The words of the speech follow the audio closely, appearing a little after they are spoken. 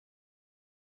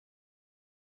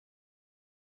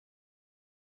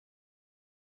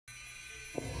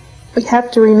we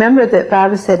have to remember that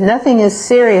Baba said nothing is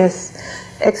serious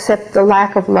except the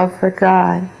lack of love for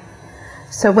God.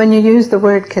 So when you use the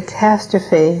word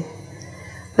catastrophe,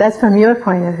 that's from your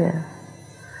point of view.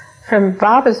 From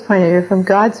Baba's point of view, from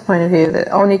God's point of view, the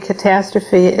only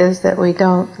catastrophe is that we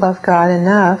don't love God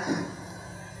enough.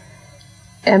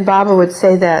 And Baba would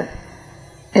say that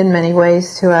in many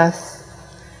ways to us.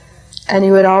 And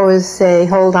he would always say,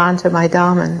 hold on to my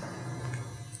Daman.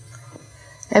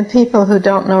 And people who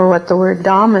don't know what the word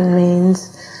Daman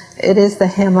means, it is the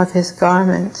hem of his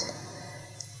garment.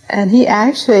 And he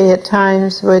actually at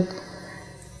times would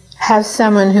have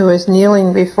someone who was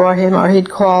kneeling before him, or he'd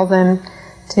call them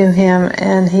to him,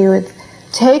 and he would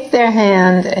take their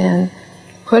hand and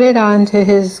put it onto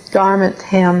his garment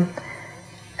hem,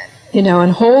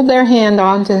 and hold their hand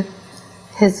onto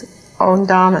his own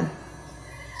Daman.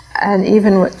 And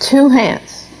even with two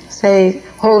hands, say,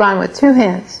 hold on with two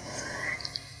hands,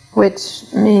 which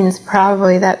means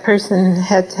probably that person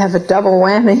had to have a double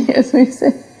whammy, as we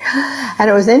say. And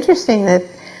it was interesting that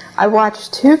I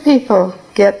watched two people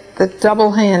get the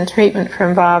double hand treatment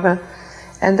from Baba,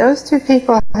 and those two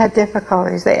people had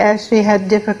difficulties. They actually had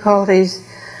difficulties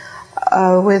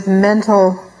with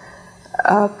mental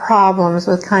problems,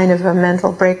 with kind of a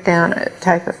mental breakdown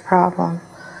type of problem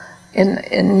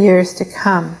in years to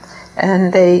come.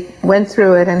 And they went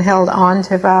through it and held on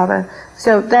to Baba.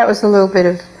 So that was a little bit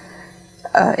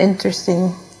of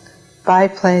interesting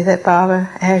byplay, that Baba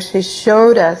actually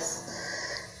showed us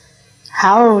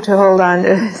how to hold on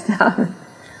to his Daman.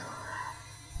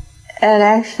 And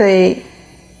actually,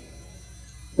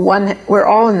 we're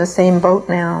all in the same boat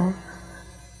now.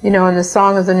 In the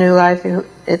Song of the New Life,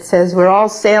 it says, we're all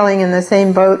sailing in the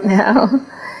same boat now.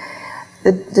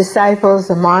 The disciples,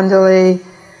 the Mandali,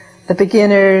 the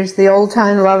beginners, the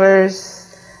old-time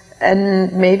lovers,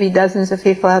 and maybe dozens of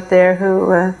people out there who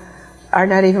are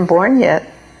not even born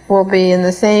yet, will be in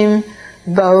the same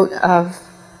boat of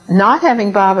not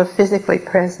having Baba physically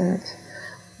present,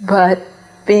 but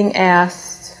being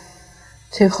asked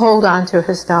to hold on to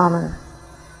his Daman.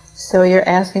 So you're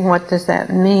asking, what does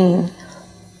that mean?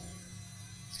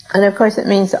 And of course it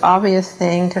means the obvious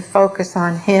thing, to focus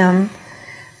on him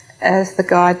as the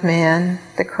God-man,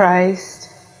 the Christ,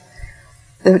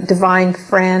 the divine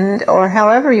friend, or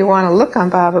however you want to look on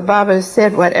Baba. Baba has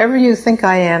said, whatever you think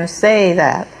I am, say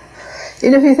that.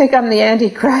 Even if you think I'm the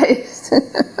Antichrist.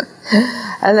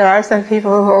 And there are some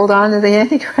people who hold on to the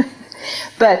Antichrist.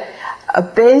 But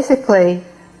basically,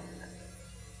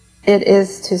 it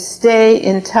is to stay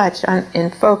in touch, in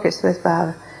focus with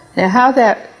Baba. Now how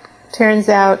that turns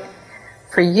out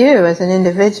for you as an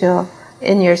individual,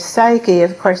 in your psyche,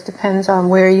 of course, depends on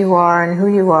where you are and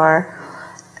who you are,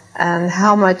 and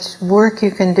how much work you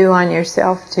can do on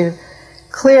yourself to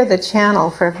clear the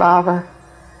channel for Baba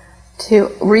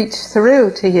to reach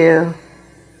through to you.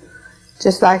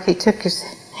 Just like he took his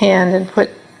hand and put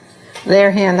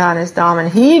their hand on his Daman.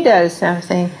 He does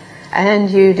something, and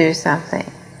you do something.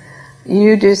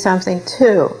 You do something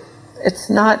too. It's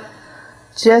not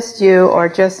just you or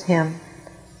just him.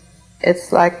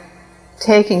 It's like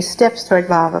taking steps toward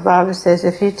Baba. Baba says,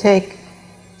 if you take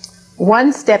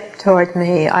one step toward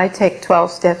me, I take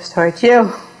 12 steps toward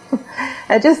you.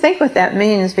 And just think what that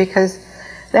means, because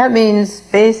that means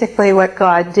basically what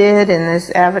God did in this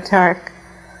avatar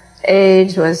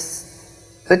age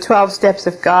was the 12 steps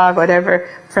of God, whatever,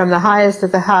 from the highest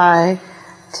of the high,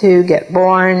 to get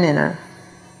born in a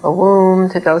womb,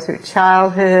 to go through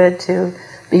childhood, to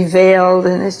be veiled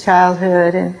in his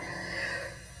childhood, and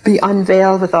be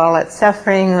unveiled with all that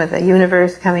suffering, with the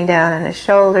universe coming down on his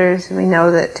shoulders. We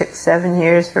know that it took 7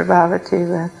 years for Baba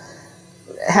to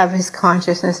have his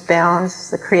consciousness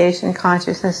balance, the creation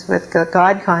consciousness with the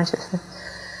God consciousness.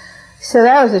 So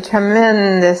that was a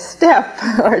tremendous step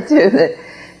or two that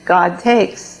God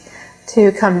takes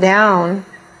to come down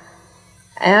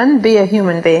and be a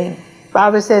human being.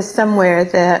 Baba says somewhere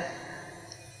that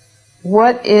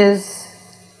what is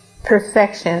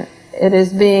perfection? It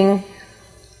is being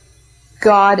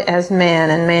God as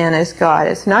man and man as God.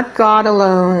 It's not God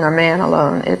alone or man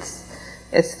alone. It's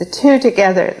the two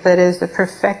together that is the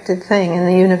perfected thing in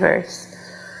the universe.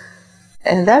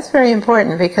 And that's very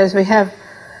important, because we have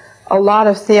a lot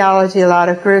of theology, a lot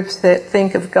of groups that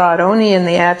think of God only in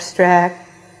the abstract,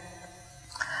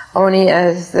 only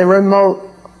as the remote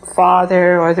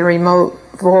Father or the remote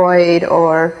void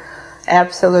or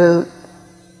absolute.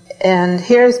 And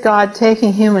here's God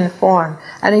taking human form,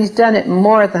 and he's done it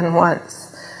more than once.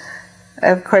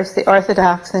 Of course, the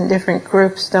Orthodox and different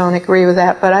groups don't agree with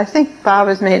that, but I think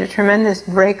Baba's made a tremendous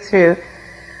breakthrough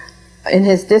in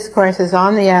his discourses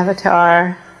on the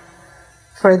avatar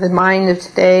for the mind of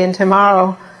today and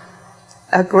tomorrow.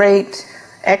 a great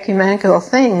ecumenical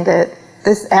thing, that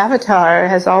this avatar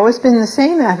has always been the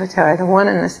same avatar, the one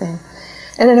and the same.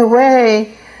 And in a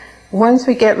way, once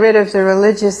we get rid of the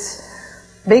religious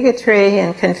bigotry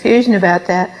and confusion about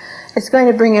that, it's going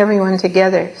to bring everyone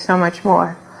together so much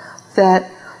more. That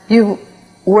you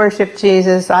worship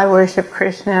Jesus, I worship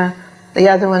Krishna, the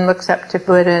other one looks up to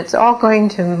Buddha. It's all going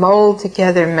to mold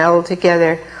together, meld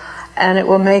together, and it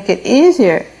will make it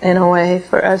easier, in a way,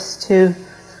 for us to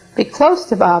be close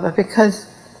to Baba, because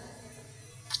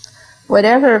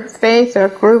whatever faith or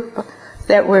group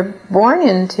that we're born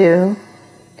into,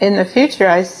 in the future,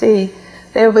 I see,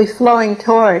 they will be flowing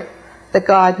toward the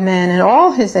God-man in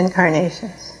all his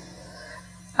incarnations.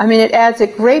 I mean, it adds a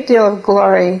great deal of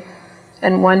glory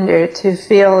and wonder to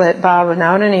feel that Baba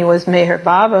not only was Meher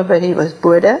Baba, but he was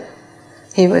Buddha,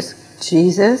 he was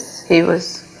Jesus, he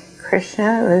was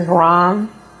Krishna, he was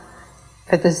Ram.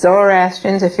 For the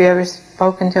Zoroastrians, if you've ever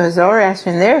spoken to a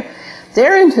Zoroastrian,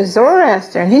 they're into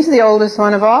Zoroaster, and he's the oldest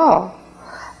one of all.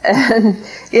 And,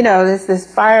 you know, there's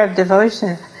this fire of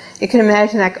devotion. You can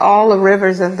imagine like all the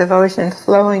rivers of devotion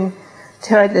flowing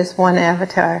toward this one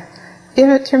avatar. Give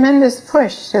a tremendous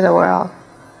push to the world,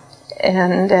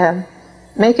 and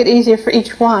make it easier for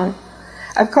each one.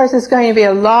 Of course, it's going to be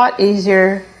a lot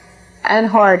easier and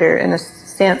harder, in a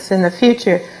sense, in the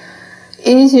future.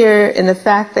 Easier in the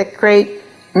fact that great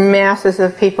masses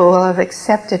of people will have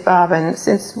accepted Baba, and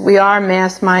since we are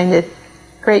mass-minded,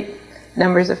 great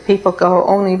numbers of people go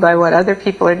only by what other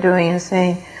people are doing and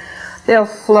saying. They'll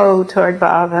flow toward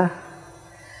Baba.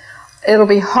 It'll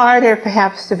be harder,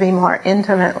 perhaps, to be more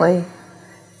intimately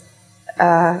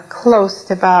close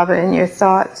to Baba in your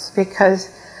thoughts,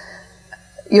 because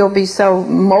you'll be so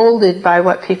molded by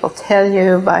what people tell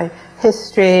you, by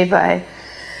history, by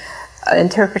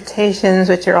interpretations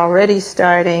which are already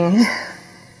starting,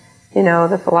 you know,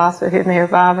 the philosophy of Meher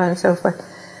Baba and so forth.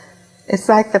 It's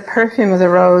like the perfume of the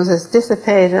rose has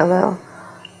dissipated a little,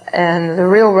 and the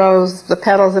real rose, the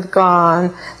petals have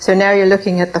gone, so now you're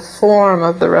looking at the form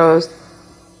of the rose.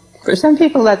 For some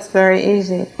people that's very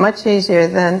easy, much easier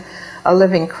than a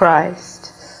living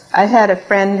Christ. I had a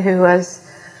friend who was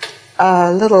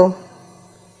a little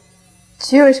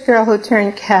Jewish girl who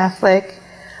turned Catholic,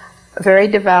 a very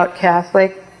devout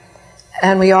Catholic,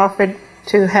 and we offered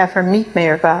to have her meet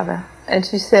Meher Baba. And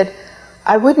she said,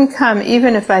 I wouldn't come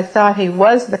even if I thought he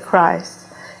was the Christ.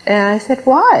 And I said,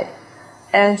 why?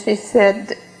 And she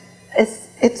said,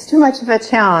 it's too much of a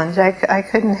challenge. I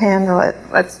couldn't handle it.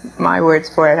 That's my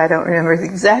words for it. I don't remember the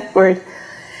exact words.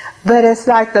 But it's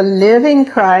like the living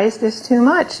Christ is too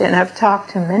much. And I've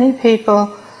talked to many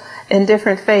people in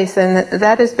different faiths, and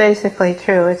that is basically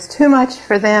true. It's too much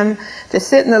for them to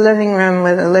sit in the living room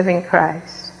with a living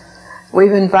Christ. We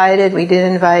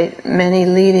did invite many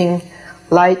leading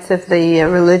lights of the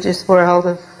religious world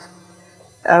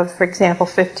of, for example,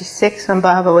 56 when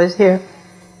Baba was here.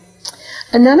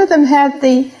 And none of them had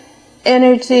the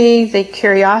energy, the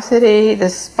curiosity, the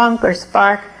spunk or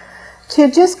spark to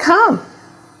just come.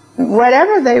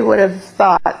 Whatever they would have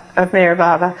thought of Meher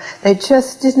Baba, they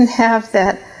just didn't have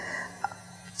that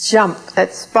jump,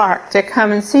 that spark to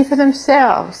come and see for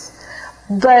themselves.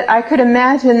 But I could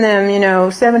imagine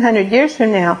them, 700 years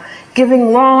from now,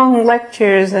 giving long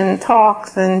lectures and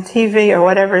talks and TV or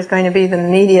whatever is going to be the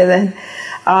media then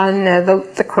on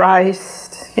the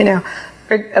Christ.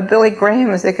 Billy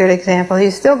Graham is a good example.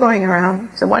 He's still going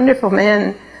around. He's a wonderful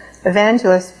man,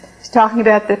 evangelist. He's talking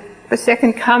about the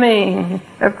second coming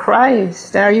of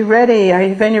Christ. Are you ready? Are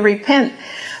you going to repent?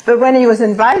 But when he was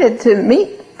invited to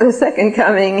meet the second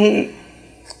coming, he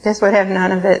just would have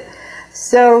none of it.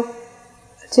 So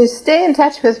to stay in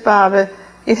touch with Baba,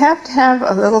 you have to have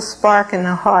a little spark in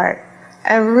the heart.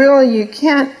 And really you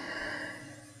can't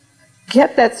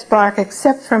get that spark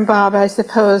except from Baba, I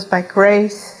suppose, by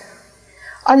grace.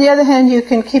 On the other hand, you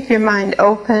can keep your mind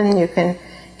open, you can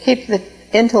keep the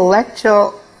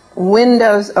intellectual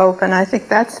windows open. I think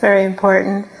that's very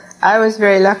important. I was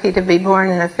very lucky to be born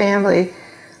in a family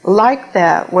like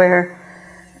that, where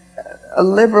a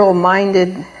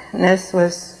liberal-mindedness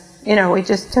was, we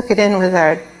just took it in with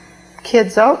our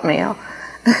kids' oatmeal.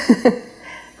 It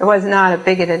was not a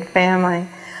bigoted family.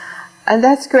 And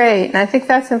that's great, and I think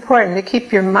that's important, to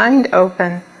keep your mind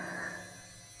open,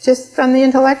 just on the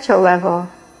intellectual level.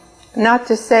 Not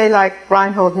to say, like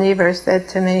Reinhold Niebuhr said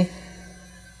to me,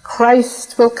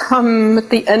 Christ will come at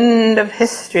the end of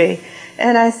history.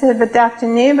 And I said, but Dr.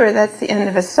 Niebuhr, that's the end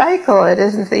of a cycle. It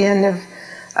isn't the end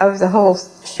of the whole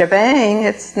shebang.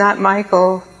 It's not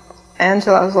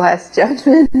Michelangelo's Last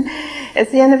Judgment.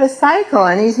 It's the end of a cycle,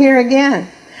 and he's here again.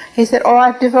 He said,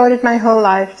 I've devoted my whole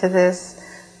life to this.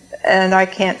 and I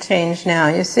can't change now.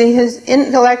 You see, his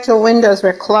intellectual windows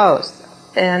were closed,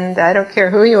 and I don't care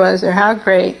who he was or how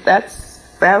great, that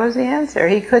was the answer.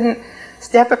 He couldn't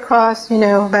step across,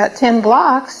 about 10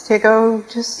 blocks to go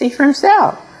just see for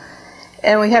himself.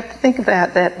 And we have to think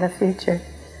about that in the future.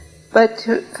 But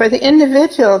for the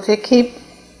individual to keep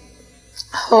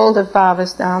hold of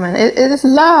Baba's Dhamma, it is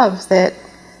love that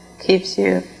keeps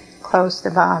you close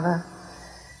to Baba.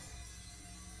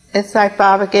 It's like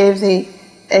Baba gave the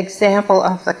example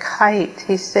of the kite.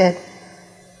 He said,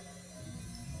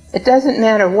 it doesn't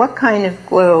matter what kind of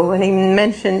glue, and he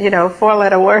mentioned,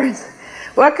 4-letter words,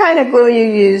 what kind of glue you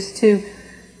use to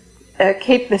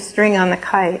keep the string on the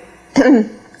kite.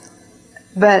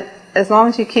 But as long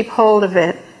as you keep hold of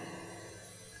it,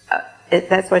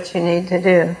 that's what you need to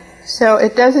do. So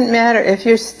it doesn't matter if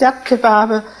you're stuck to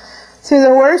Baba through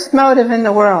the worst motive in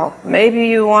the world. Maybe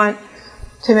you want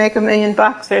to make $1 million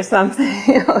or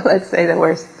something, let's say the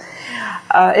worst.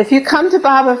 If you come to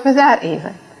Baba for that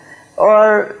even,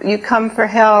 or you come for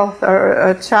health, or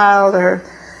a child, or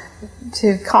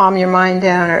to calm your mind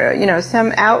down, or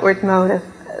some outward motive,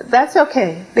 that's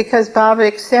okay, because Baba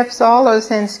accepts all those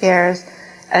scares,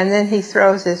 and then he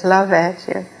throws his love at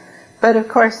you. But of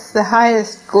course, the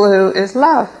highest glue is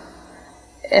love.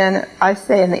 And I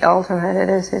say in the ultimate, it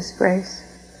is His grace.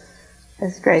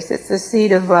 His grace. It's the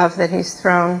seed of love that He's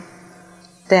thrown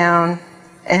down.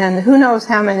 And who knows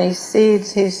how many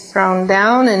seeds He's thrown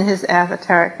down in His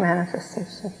avataric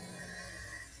manifestation.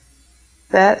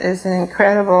 That is an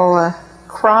incredible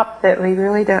crop that we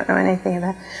really don't know anything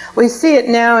about. We see it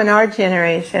now in our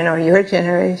generation, or your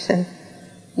generation,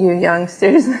 you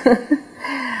youngsters.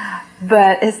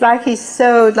 But it's like He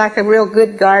sowed, like a real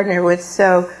good gardener would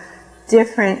sow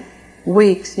different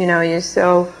weeks. You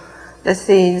sow the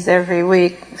seeds every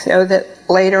week so that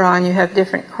later on you have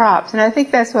different crops. And I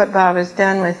think that's what Baba's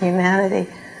done with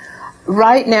humanity.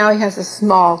 Right now He has a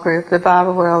small group. The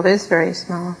Baba world is very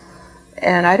small.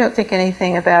 And I don't think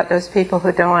anything about those people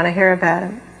who don't want to hear about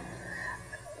Him.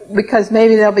 Because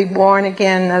maybe they'll be born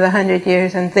again another 100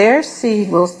 years and their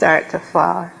seed will start to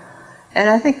flower. And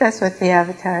I think that's what the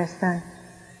Avatar has done.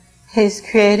 He's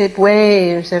created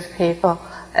waves of people.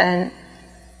 And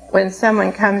when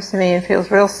someone comes to me and feels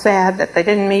real sad that they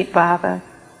didn't meet Baba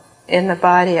in the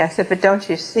body, I said, but don't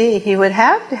you see, He would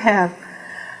have to have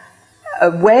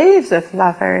waves of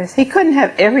lovers. He couldn't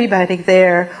have everybody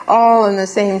there all in the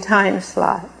same time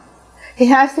slot. He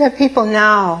has to have people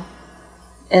now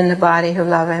in the body who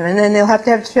love Him. And then they'll have to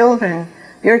have children,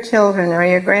 your children or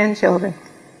your grandchildren,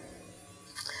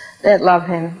 that love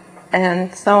Him,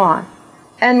 and so on.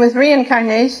 And with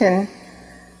reincarnation,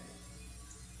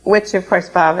 which of course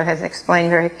Baba has explained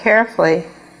very carefully,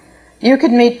 you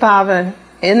could meet Baba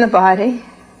in the body,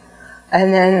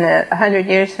 and then 100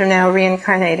 years from now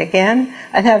reincarnate again,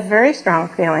 and have very strong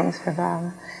feelings for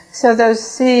Baba. So those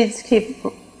seeds keep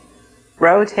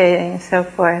rotating, so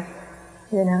forth,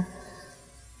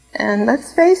 And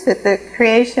let's face it, the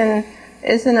creation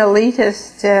is an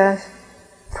elitist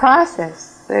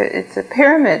process. It's a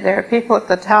pyramid. There are people at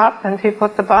the top and people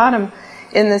at the bottom,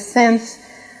 in the sense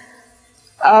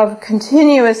of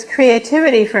continuous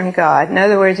creativity from God. In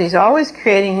other words, He's always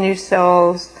creating new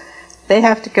souls. They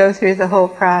have to go through the whole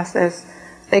process.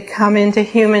 They come into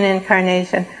human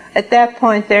incarnation. At that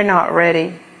point, they're not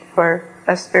ready for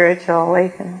a spiritual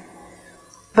awakening.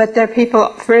 But there are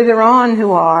people further on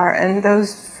who are, and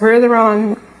those further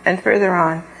on and further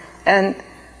on. And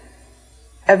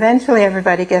eventually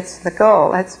everybody gets to the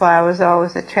goal. That's why I was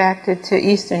always attracted to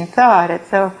Eastern thought. It's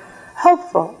so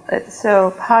hopeful. It's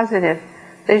so positive.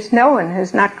 There's no one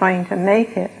who's not going to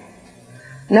make it.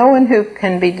 No one who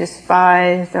can be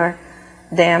despised or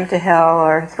damned to hell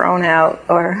or thrown out.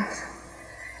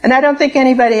 And I don't think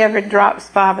anybody ever drops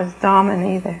Baba's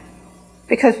Dhamma either.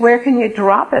 Because where can you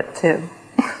drop it to?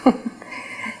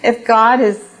 If God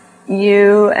is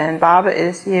you and Baba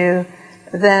is you,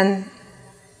 then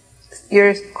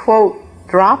your, quote,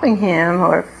 dropping Him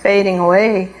or fading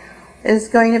away is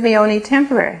going to be only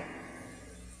temporary.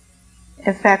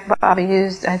 In fact, Baba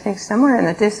used, I think somewhere in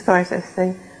the discourses,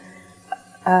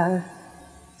 the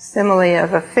simile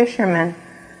of a fisherman.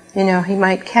 He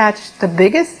might catch the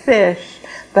biggest fish,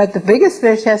 but the biggest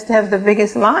fish has to have the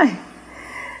biggest line.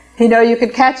 You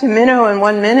could catch a minnow in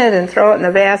 1 minute and throw it in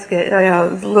a basket,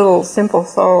 little simple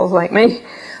souls like me.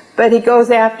 But he goes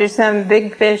after some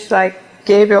big fish like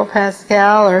Gabriel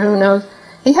Pascal or who knows.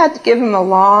 He had to give him a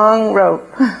long rope,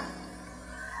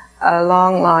 a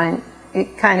long line.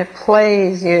 It kind of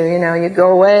plays you, you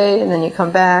go away and then you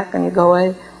come back and you go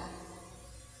away.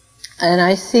 And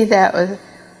I see that with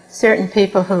certain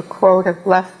people who, quote, have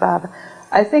left Baba.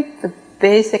 I think the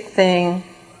basic thing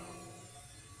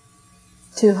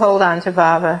to hold on to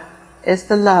Baba is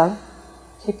the love.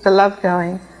 Keep the love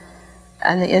going.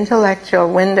 And the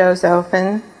intellectual windows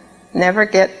open. Never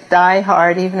die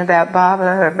hard even about Baba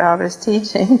or Baba's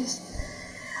teachings.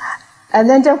 And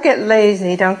then don't get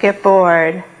lazy, don't get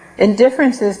bored.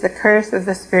 Indifference is the curse of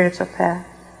the spiritual path.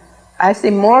 I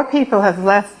see more people have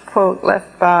left, quote,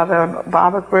 left Baba, or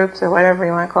Baba groups, or whatever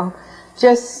you want to call them,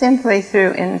 just simply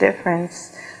through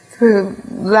indifference, through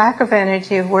lack of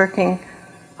energy of working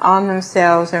on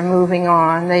themselves or moving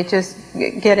on. They just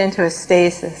get into a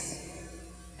stasis.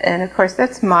 And of course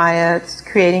that's Maya, it's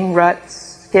creating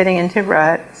ruts, getting into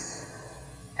ruts.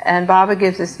 And Baba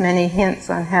gives us many hints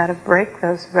on how to break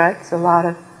those ruts. A lot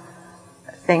of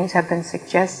things have been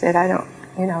suggested.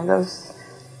 Those,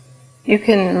 you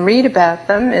can read about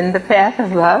them in The Path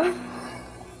of Love.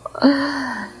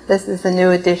 This is a new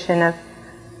edition of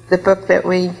the book that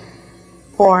we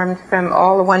formed from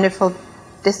all the wonderful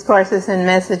discourses and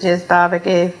messages Baba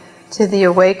gave to the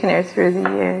awakener through the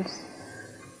years.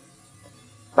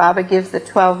 Baba gives the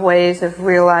 12 ways of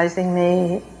realizing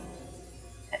me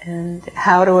and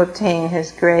how to obtain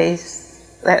his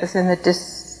grace. That was in the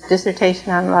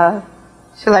dissertation on love.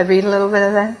 Shall I read a little bit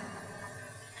of that?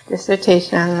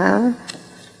 Dissertation on love.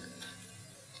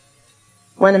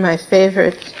 One of my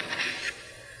favorite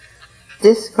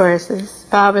discourses.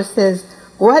 Baba says,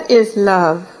 "What is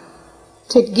love?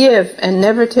 To give and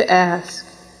never to ask.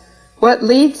 What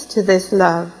leads to this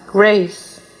love?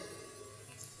 Grace.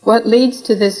 What leads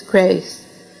to this grace?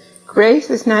 Grace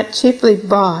is not cheaply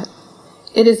bought.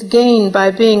 It is gained by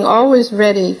being always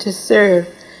ready to serve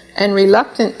and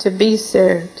reluctant to be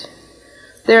served.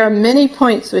 There are many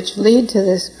points which lead to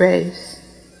this grace.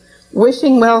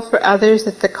 Wishing well for others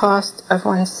at the cost of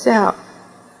oneself.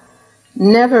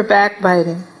 Never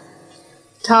backbiting.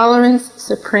 Tolerance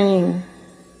supreme.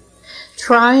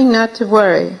 Trying not to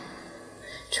worry.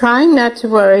 Trying not to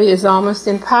worry is almost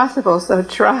impossible, so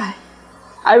try."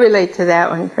 I relate to that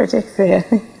one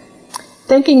particularly.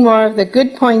 Thinking more of the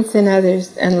good points in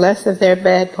others and less of their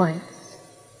bad points.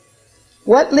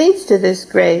 What leads to this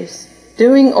grace?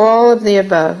 Doing all of the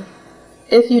above.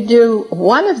 If you do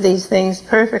one of these things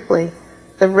perfectly,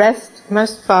 the rest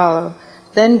must follow.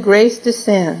 Then grace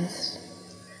descends.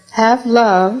 Have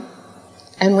love,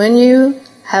 and when you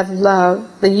have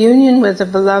love, the union with the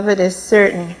beloved is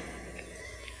certain.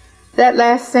 That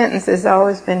last sentence has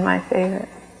always been my favorite.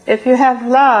 If you have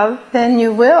love, then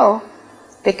you will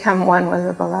become one with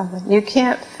the beloved. You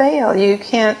can't fail. You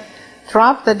can't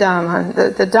drop the Dhamma.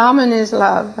 The Dhamma is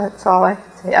love. That's all I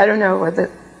can say. I don't know whether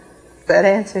that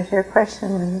answers your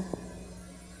question.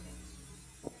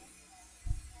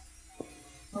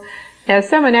 Now,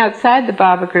 someone outside the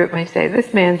Baba group may say,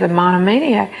 "This man's a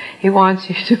monomaniac. He wants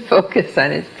you to focus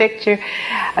on his picture,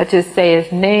 to say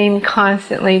his name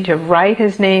constantly, to write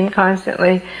his name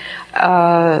constantly,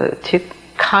 to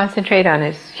concentrate on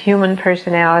his human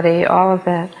personality," all of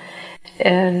that.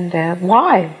 And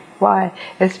why? Why?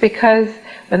 It's because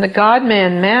when the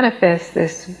God-man manifests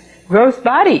this gross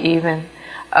body even,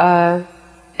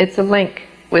 it's a link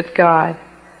with God.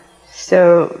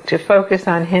 So to focus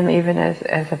on him even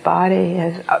as a body,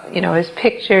 as his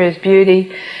picture, his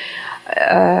beauty,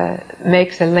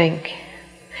 makes a link.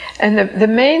 And the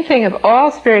main thing of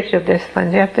all spiritual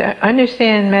disciplines, you have to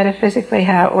understand metaphysically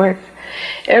how it works.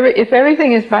 If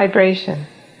everything is vibration,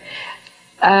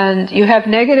 and you have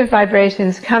negative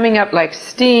vibrations coming up like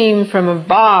steam from a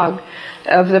bog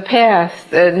of the past,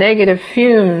 the negative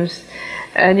fumes,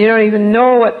 and you don't even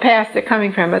know what past they're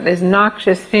coming from, but there's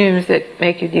noxious fumes that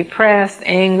make you depressed,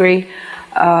 angry,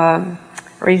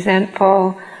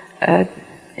 resentful,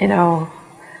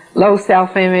 low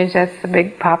self-image, that's the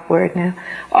big pop word now.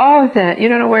 All of that, you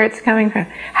don't know where it's coming from.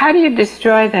 How do you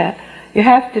destroy that? You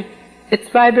have to, it's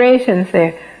vibrations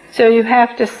there. So you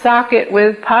have to sock it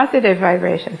with positive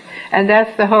vibrations. And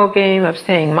that's the whole game of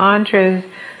saying mantras,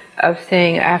 of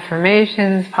saying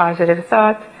affirmations, positive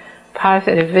thoughts,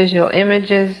 positive visual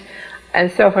images,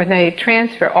 and so forth. Now you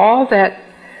transfer all that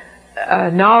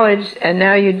knowledge, and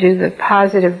now you do the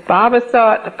positive Baba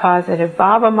thought, the positive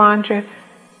Baba mantra,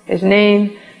 his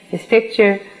name, his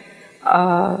picture,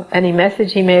 any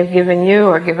message he may have given you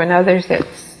or given others that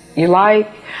you like,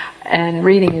 and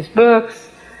reading his books,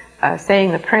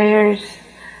 saying the prayers.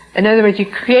 In other words, you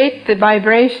create the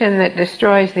vibration that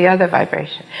destroys the other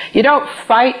vibration. You don't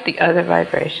fight the other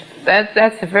vibration.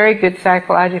 That's a very good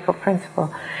psychological principle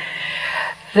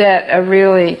that a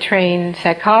really trained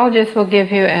psychologist will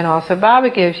give you, and also Baba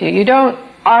gives you. You don't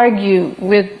argue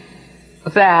with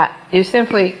that. You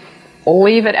simply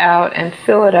leave it out and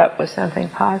fill it up with something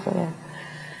positive.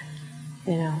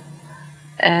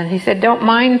 And he said, don't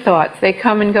mind thoughts. They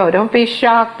come and go. Don't be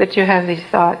shocked that you have these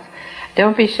thoughts.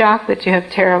 Don't be shocked that you have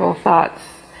terrible thoughts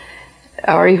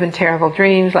or even terrible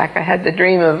dreams, like I had the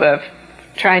dream of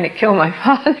trying to kill my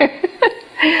father.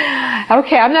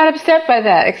 Okay, I'm not upset by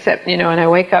that, except, when I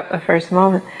wake up the first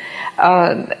moment.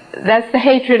 That's the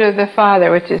hatred of the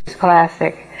father, which is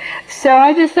classic. So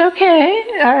I just, okay,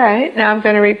 all right, now I'm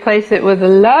going to replace it with the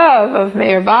love of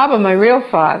Meher Baba, my real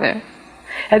father.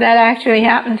 And that actually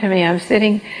happened to me. I'm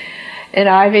sitting in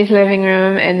Ivy's living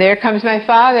room, and there comes my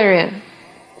father in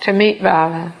to meet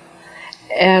Baba.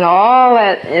 And all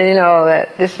that,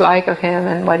 that dislike of him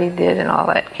and what he did and all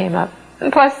that came up.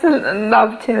 And plus the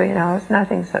love too, it's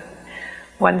nothing so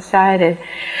one-sided.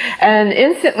 And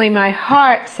instantly my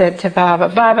heart said to Baba,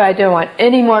 Baba, I don't want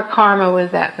any more karma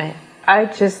with that man. I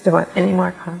just don't want any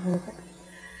more karma with it.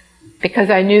 Because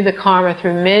I knew the karma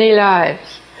through many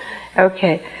lives.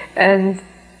 Okay, and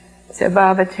so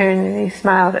Baba turned and he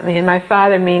smiled at me. And my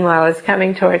father, meanwhile, is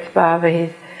coming towards Baba.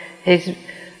 He's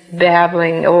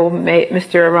babbling, oh,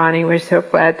 Mr. Irani, we're so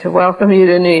glad to welcome you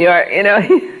to New York.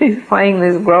 He's playing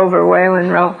this Grover Whalen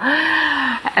role.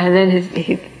 And then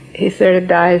he sort of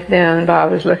dies down, and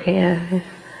Baba's looking at him.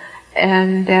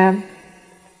 And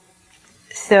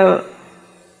so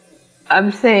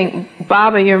I'm saying,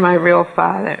 Baba, you're my real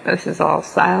father. This is all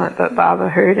silent, but Baba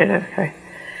heard it, of course.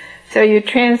 So you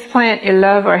transplant your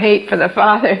love or hate for the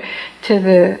father to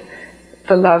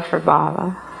the love for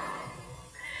Baba.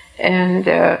 And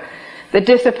the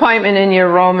disappointment in your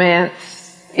romance,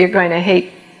 you're going to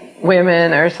hate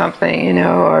women or something,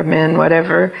 or men,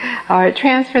 whatever.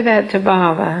 Transfer that to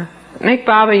Baba. Make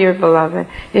Baba your beloved.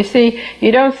 You see,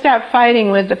 you don't stop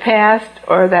fighting with the past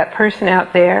or that person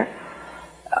out there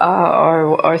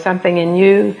or something in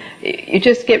you. You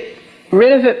just get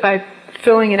rid of it by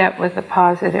filling it up with the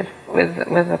positive, with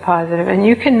the positive. And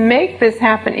you can make this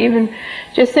happen even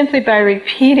just simply by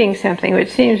repeating something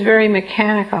which seems very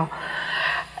mechanical.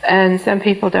 And some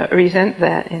people don't resent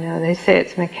that, they say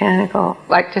it's mechanical,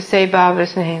 like to say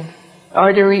Baba's name,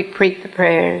 or to repeat the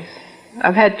prayers.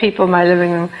 I've had people in my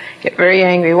living room get very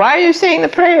angry. Why are you saying the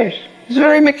prayers? It's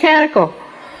very mechanical.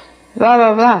 Blah,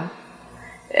 blah, blah.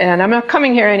 And I'm not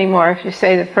coming here anymore if you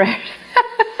say the prayers.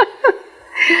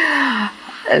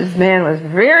 This man was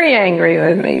very angry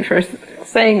with me for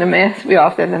saying the Mass. We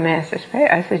all said the Master's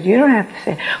prayer. I said, you don't have to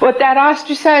say it. Well, that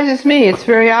ostracizes me. It's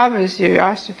very obvious you're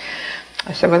ostracized.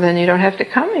 I said, well, then you don't have to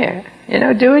come here.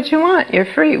 Do what you want. You're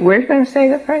free. We're going to say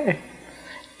the prayer.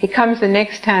 He comes the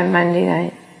next time, Monday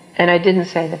night, and I didn't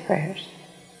say the prayers.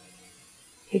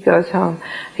 He goes home.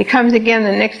 He comes again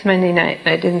the next Monday night, and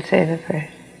I didn't say the prayers.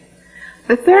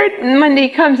 The third Monday he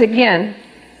comes again,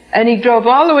 and he drove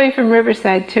all the way from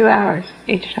Riverside 2 hours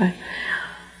each time.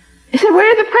 He said, where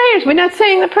are the prayers? We're not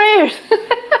saying the prayers.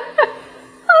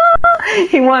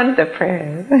 He wanted the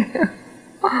prayers.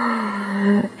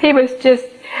 He was just,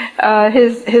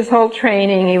 his whole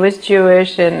training, he was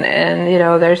Jewish, and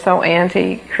they're so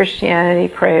anti-Christianity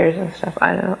prayers and stuff.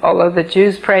 I don't know. Although the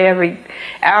Jews pray every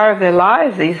hour of their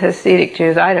lives, these Hasidic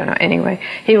Jews, I don't know. Anyway,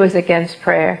 he was against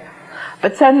prayer.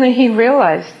 But suddenly he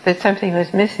realized that something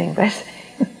was missing by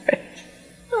saying the prayers.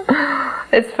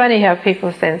 It's funny how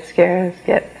people's scares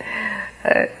get,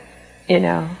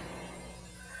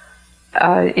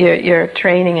 your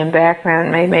training and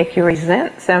background may make you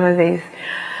resent some of these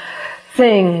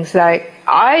things. Like,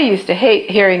 I used to hate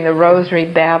hearing the rosary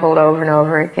babbled over and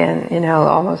over again,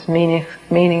 almost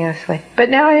meaninglessly. But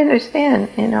now I understand,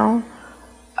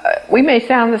 we may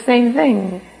sound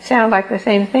like the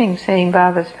same thing, saying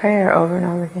Baba's prayer over and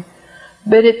over again.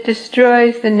 But it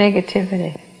destroys the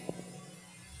negativity.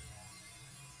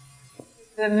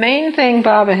 The main thing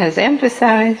Baba has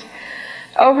emphasized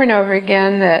over and over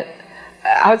again, that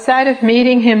outside of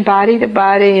meeting him body to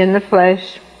body in the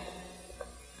flesh,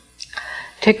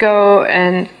 to go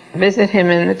and visit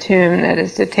him in the tomb, that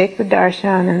is to take the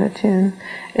darshan in the tomb,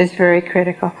 is very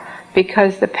critical,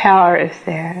 because the power is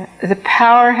there. The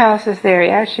powerhouse is there. He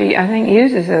actually, I think,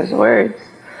 uses those words,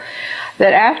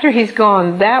 that after he's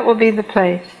gone, that will be the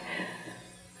place.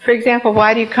 For example,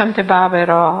 why do you come to Baba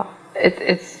at all?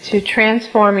 It's to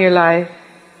transform your life,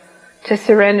 to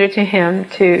surrender to him,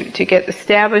 to get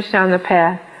established on the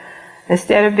path.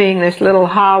 Instead of being this little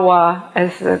hawa,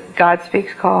 as the God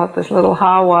Speaks call it, this little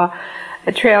hawa,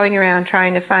 trailing around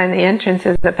trying to find the entrance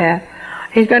of the path,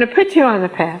 he's going to put you on the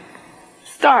path.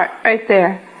 Start right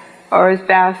there. Or as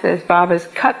Bao says, Baba's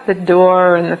cut the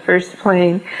door in the first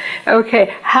plane.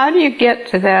 Okay, how do you get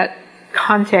to that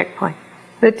contact point?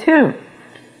 The tomb.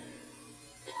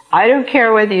 I don't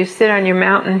care whether you sit on your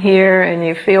mountain here and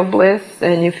you feel bliss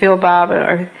and you feel Baba,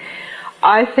 or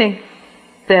I think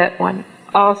that when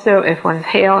Also, if one's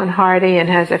hale and hearty and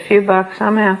has a few bucks,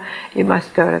 somehow you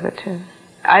must go to the tomb.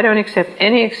 I don't accept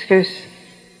any excuse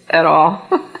at all.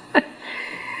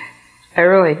 I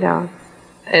really don't.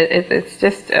 It's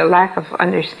just a lack of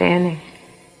understanding.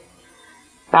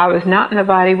 Baba's not in the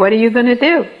body. What are you going to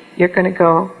do? You're going to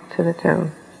go to the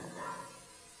tomb.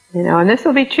 You know, and this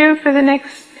will be true for the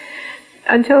next,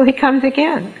 until he comes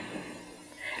again.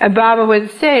 And Baba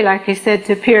would say, like he said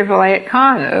to Pir Vilayat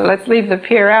Khan, let's leave the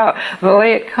Pir out,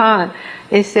 Vilayat Khan,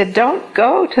 he said, don't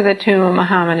go to the tomb of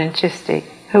Muhammad and Chishti,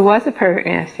 who was a perfect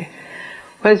master.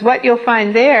 Because what you'll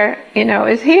find there, you know,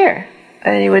 is here.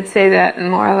 And he would say that in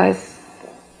more or less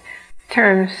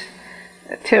terms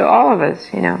to all of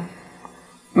us, you know.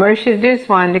 Murshid Dus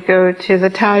wanted to go to the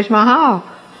Taj Mahal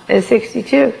at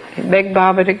 62. He begged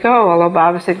Baba to go, although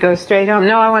Baba said, go straight home.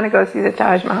 No, I want to go see the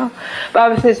Taj Mahal.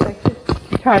 Baba says, like,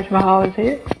 the Taj Mahal is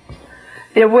here.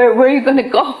 You know, where are you going to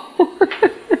go?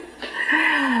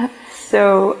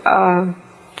 So,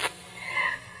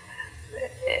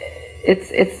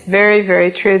 it's very,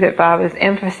 very true that Baba's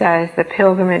emphasized the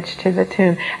pilgrimage to the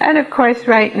tomb. And of course,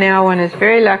 right now, one is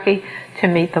very lucky to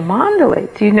meet the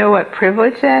Mandali. Do you know what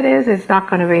privilege that is? It's not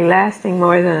going to be lasting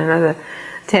more than another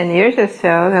 10 years or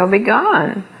so. They'll be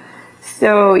gone.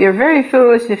 So you're very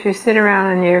foolish if you sit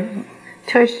around on your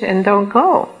tush and don't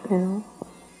go, you know.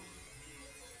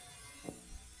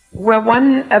 Well,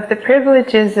 one of the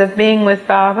privileges of being with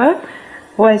Baba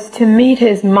was to meet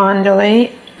his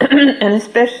Mandali, and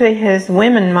especially his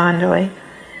women Mandali,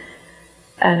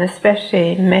 and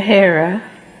especially Mehera,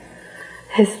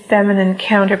 his feminine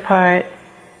counterpart,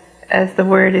 as the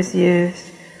word is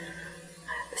used,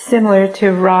 similar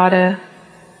to Radha,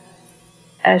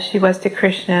 as she was to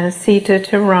Krishna, Sita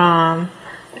to Ram,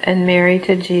 and Mary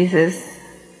to Jesus.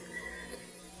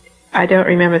 I don't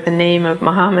remember the name of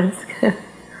Muhammad's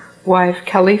wife,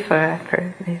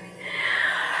 Khalifa, maybe.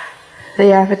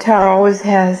 The avatar always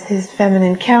has his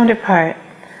feminine counterpart.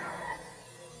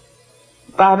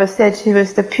 Baba said she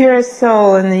was the purest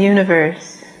soul in the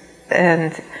universe,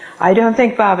 and I don't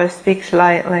think Baba speaks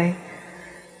lightly.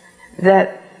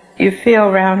 That you feel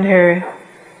around her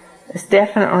is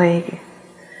definitely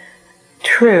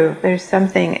true. There's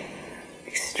something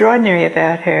extraordinary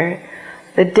about her.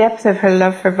 The depth of her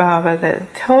love for Baba, the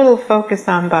total focus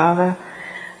on Baba,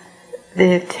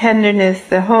 the tenderness,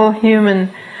 the whole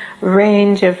human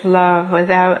range of love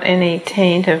without any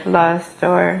taint of lust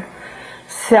or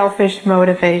selfish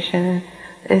motivation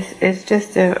is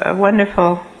just a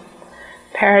wonderful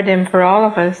paradigm for all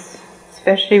of us,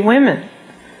 especially women.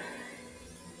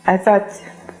 I thought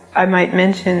I might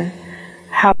mention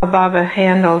how Baba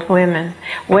handled women.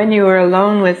 When you were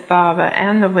alone with Baba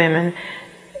and the women,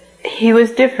 he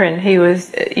was different. He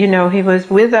was, you know, he was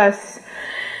with us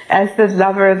as the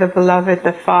lover, the beloved,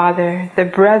 the father, the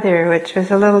brother, which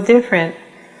was a little different.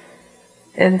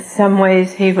 In some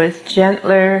ways he was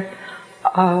gentler,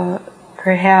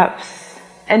 perhaps.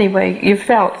 Anyway, you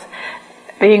felt,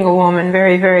 being a woman,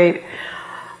 very, very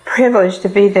privileged to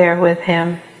be there with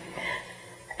him.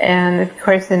 And of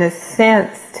course, in a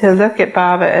sense, to look at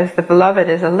Baba as the beloved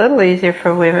is a little easier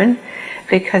for women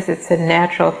because it's a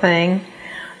natural thing.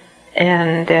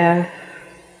 And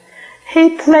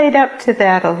he played up to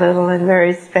that a little in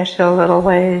very special little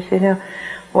ways, you know.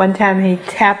 One time he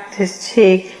tapped his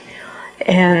cheek,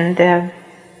 and that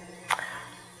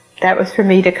was for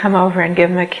me to come over and give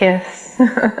him a kiss,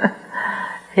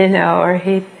 you know, or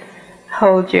he'd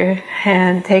hold your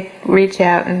hand, reach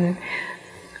out and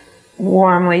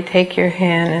warmly take your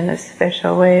hand in a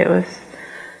special way. It was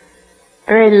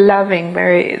very loving,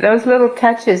 those little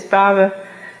touches, Baba,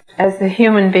 as the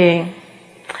human being,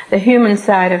 the human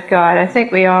side of God. I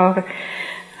think we all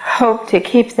hope to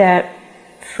keep that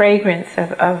fragrance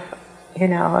of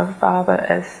Baba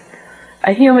as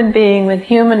a human being with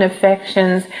human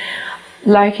affections.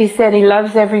 Like he said, he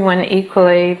loves everyone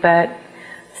equally, but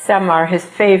some are his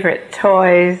favorite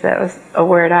toys. That was a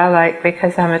word I like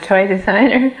because I'm a toy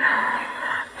designer.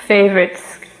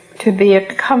 Favorites to be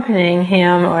accompanying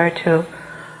him or to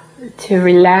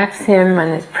relax him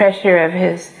on the pressure of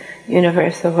his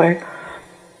universal work.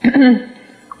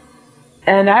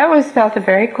 And I always felt a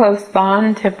very close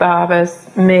bond to Baba's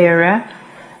Mehera,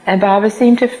 and Baba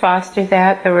seemed to foster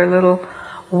that. There were little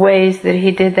ways that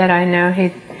he did that. I know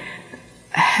he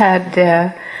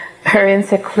had her in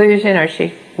seclusion, or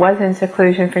she was in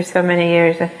seclusion for so many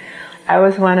years. I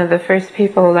was one of the first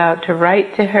people allowed to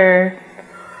write to her.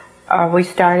 We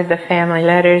started the family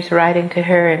letters, writing to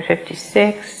her in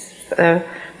 '56. The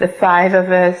five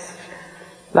of us,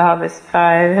 Baba's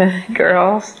 5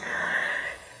 girls,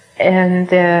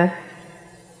 and I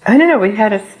don't know.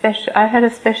 I had a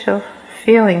special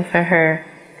feeling for her.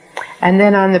 And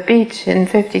then on the beach in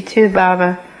 '52,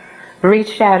 Baba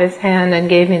reached out his hand and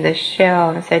gave me this shell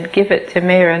and said, "Give it to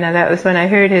Meher." Now that was when I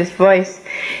heard his voice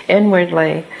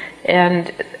inwardly.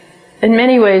 And in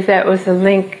many ways that was a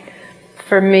link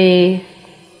for me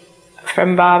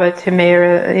from Baba to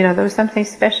Meher. You know, there was something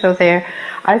special there.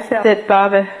 I felt that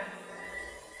Baba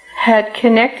had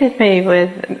connected me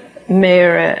with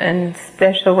Meher in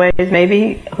special ways.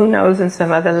 Maybe, who knows, in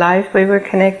some other life we were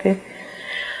connected.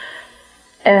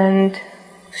 And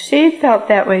she felt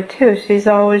that way too. She's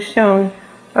always shown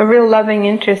a real loving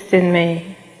interest in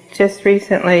me. Just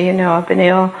recently, you know, I've been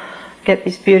able to get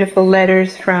these beautiful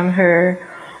letters from her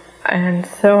and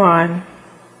so on.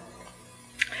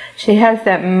 She has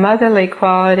that motherly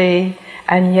quality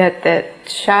and yet that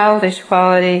childish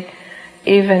quality,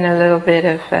 even a little bit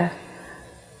of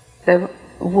the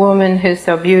woman who's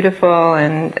so beautiful,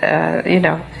 and you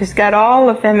know, she's got all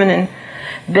the feminine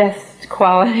best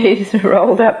qualities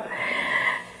rolled up,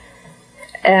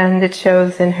 and it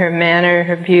shows in her manner,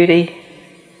 her beauty.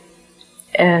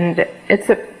 And it's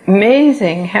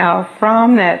amazing how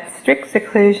from that strict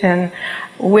seclusion,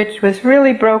 which was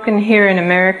really broken here in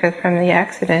America from the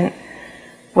accident,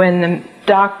 when the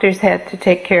doctors had to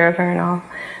take care of her and all,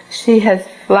 she has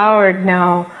flowered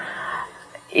now,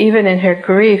 even in her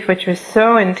grief, which was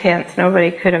so intense,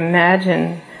 nobody could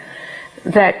imagine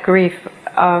that grief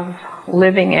of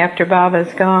living after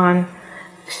Baba's gone.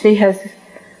 She has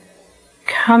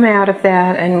come out of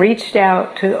that and reached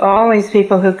out to all these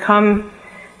people who come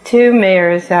to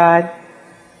Meherzad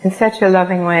in such a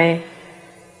loving way,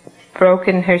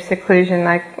 broken her seclusion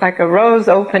like a rose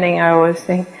opening, I always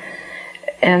think.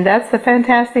 And that's a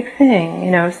fantastic thing,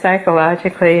 you know,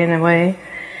 psychologically in a way.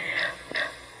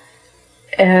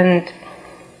 And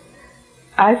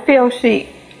I feel she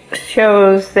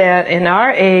shows that in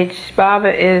our age,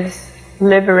 Baba is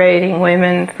liberating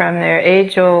women from their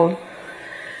age-old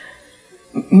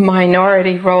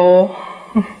minority role,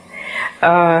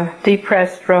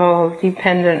 depressed role,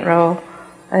 dependent role,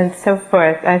 and so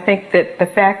forth. I think that the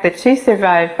fact that she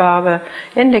survived Baba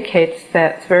indicates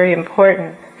that's very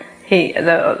important.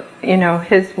 You know,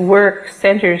 his work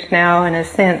centers now, in a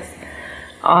sense,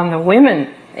 on the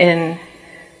women in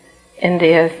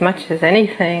India as much as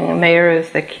anything. Meher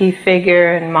is the key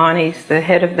figure, and Mani's the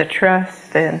head of the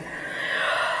trust, and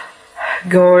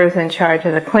Gaur's in charge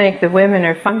of the clinic. The women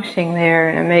are functioning there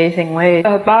in amazing ways.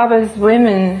 Baba's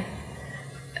women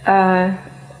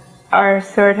are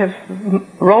sort of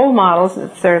role models.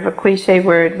 It's sort of a cliche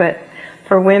word, but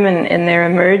for women in their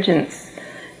emergence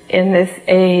in this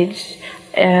age.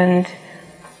 And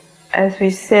as we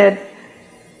said,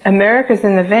 America's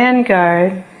in the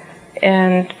vanguard,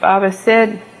 and Baba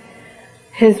said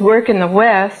his work in the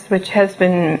West, which has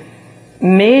been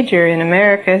major in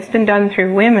America, has been done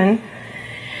through women.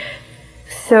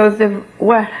 So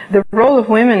the role of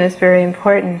women is very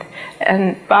important.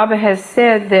 And Baba has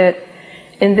said that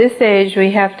in this age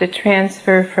we have to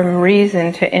transfer from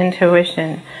reason to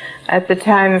intuition. At the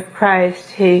time of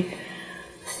Christ, he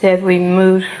said we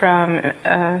moved from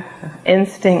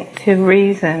instinct to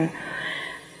reason.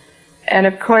 And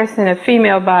of course, in a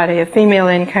female body, a female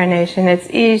incarnation, it's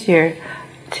easier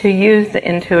to use the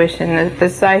intuition. The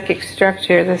psychic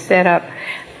structure, the setup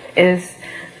is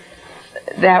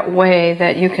that way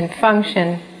that you can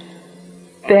function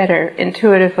better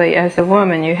intuitively as a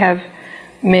woman. You have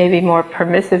maybe more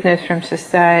permissiveness from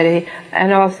society,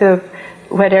 and also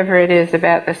whatever it is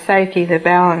about the psyche, the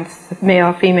balance, the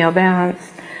male-female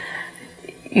balance,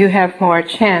 you have more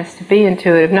chance to be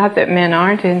intuitive. Not that men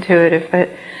aren't intuitive, but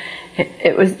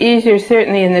it was easier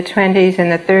certainly in the 20s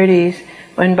and the 30s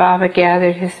when Baba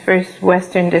gathered his first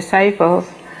Western disciples.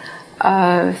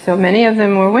 So many of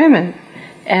them were women.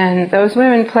 And those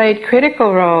women played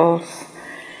critical roles,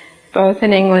 both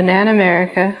in England and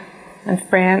America, and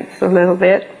France a little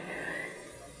bit.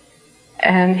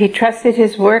 And he trusted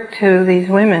his work to these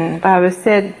women. Baba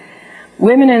said,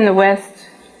 women in the West,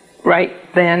 right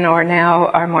then or now,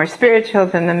 are more spiritual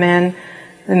than the men.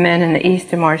 The men in the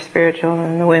East are more spiritual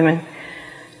than the women.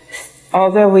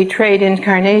 Although we trade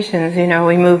incarnations, you know,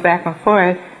 we move back and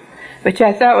forth, which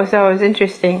I thought was always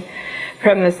interesting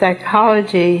from the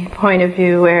psychology point of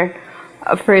view, where,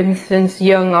 for instance,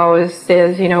 Jung always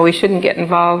says, you know, we shouldn't get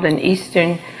involved in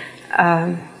Eastern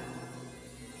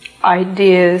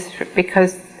ideas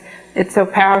because it's so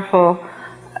powerful,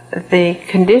 the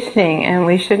conditioning, and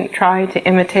we shouldn't try to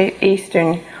imitate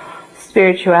Eastern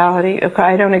spirituality.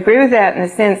 I don't agree with that in a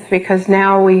sense, because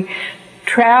now we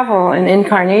travel in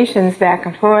incarnations back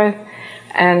and forth,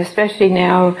 and especially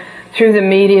now through the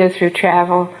media, through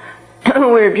travel,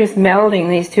 we're just melding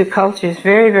these two cultures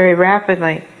very, very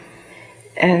rapidly.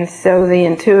 And so the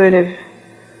intuitive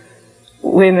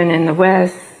women in the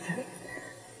West,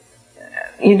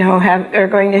 you know, are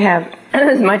going to have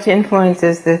as much influence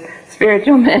as the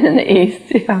spiritual men in the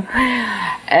East, you know.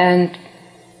 And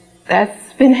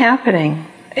that's been happening.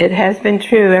 It has been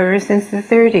true ever since the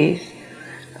 30s.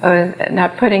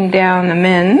 Not putting down the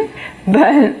men,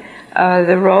 but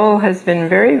the role has been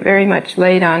very, very much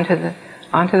laid onto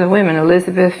the women.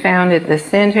 Elizabeth founded the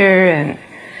center, and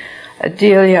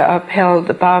Adelia upheld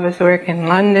the Baba's work in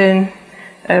London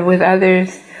with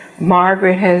others.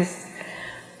 Margaret has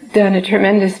done a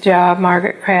tremendous job,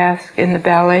 Margaret Krask, in the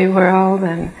ballet world,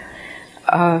 and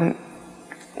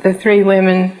the three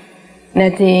women,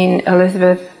 Nadine,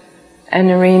 Elizabeth, and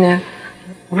Narina,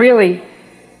 really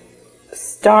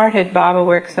started Baba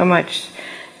work so much,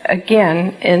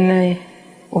 again, in the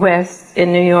West,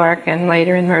 in New York, and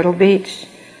later in Myrtle Beach.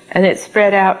 And it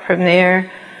spread out from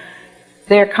there.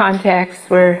 Their contacts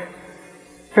were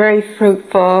very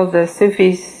fruitful. The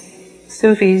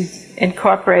Sufis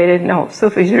incorporated, no,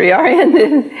 Sufis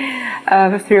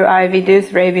reoriented through Ivy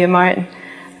Deuce, Rabia Martin.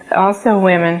 Also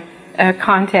women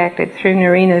contacted through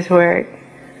Narina's work.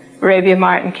 Rabia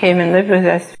Martin came and lived with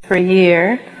us for a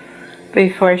year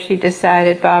before she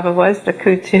decided Baba was the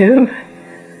Kutub.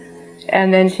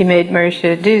 And then she made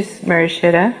Murshida Deuce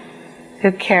Murshida,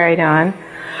 who carried on.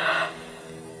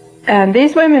 And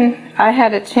these women, I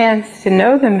had a chance to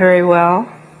know them very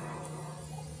well.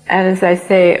 And as I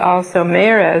say, also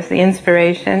Mehera as the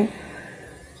inspiration.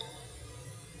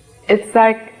 It's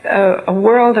like a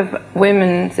world of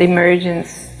women's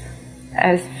emergence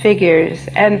as figures.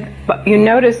 And you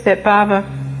notice that Baba,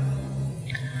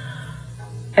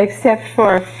 except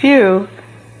for a few,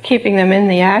 keeping them in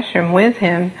the ashram with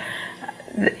him,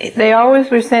 they always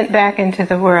were sent back into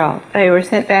the world. They were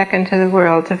sent back into the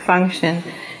world to function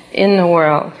in the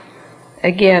world.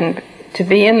 Again, to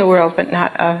be in the world but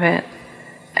not of it.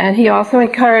 And he also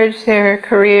encouraged their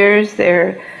careers,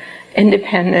 their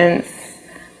independence,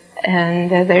 and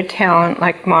their talent,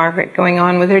 like Margaret going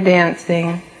on with her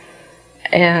dancing.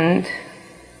 And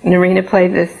Narina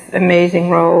played this amazing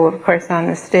role, of course, on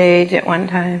the stage at one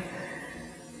time.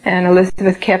 And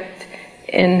Elizabeth kept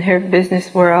in her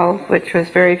business world, which was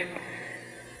very,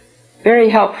 very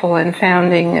helpful in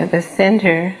founding the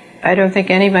center. I don't think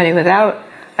anybody without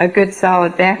a good,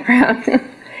 solid background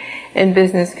in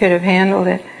business could have handled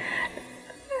it.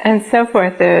 And so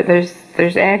forth.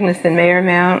 There's Agnes and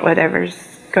Meyermount, whatever's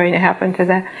going to happen to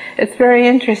that. It's very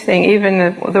interesting.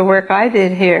 Even the work I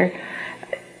did here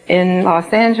in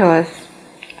Los Angeles,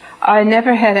 I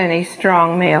never had any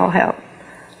strong male help.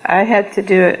 I had to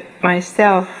do it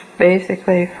myself,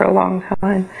 basically, for a long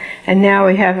time. And now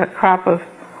we have a crop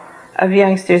of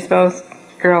youngsters, both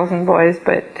girls and boys,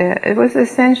 but it was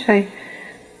essentially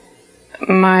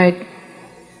my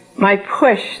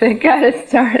push that got it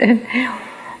started.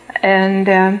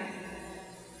 And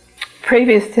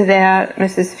previous to that,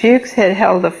 Mrs. Fuchs had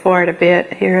held the fort a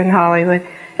bit here in Hollywood.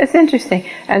 It's interesting.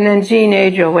 And then Jean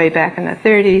Adriel way back in the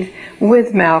 30s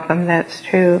with Malcolm, that's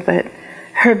true, but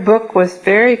her book was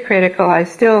very critical. I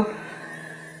still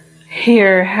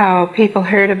hear how people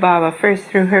heard of Baba first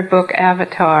through her book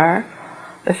Avatar,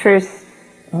 the first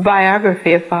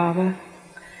biography of Baba,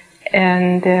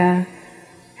 and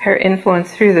her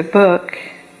influence through the book,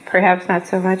 perhaps not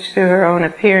so much through her own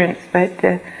appearance, but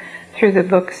through the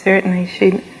book certainly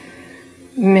she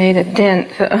made a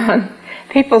dent on.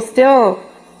 People still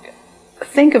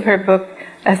think of her book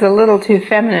as a little too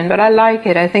feminine, but I like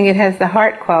it. I think it has the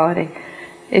heart quality.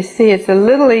 You see, it's a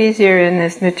little easier in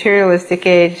this materialistic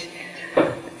age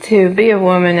to be a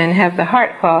woman and have the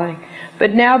heart quality.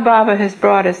 But now Baba has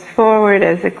brought us forward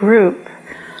as a group.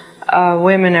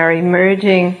 Women are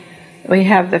emerging. We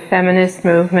have the feminist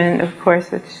movement, of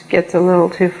course, which gets a little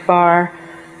too far,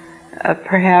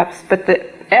 perhaps. But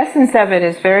the essence of it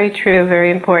is very true,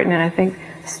 very important, and I think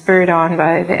spurred on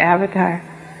by the Avatar.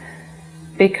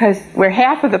 Because we're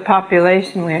half of the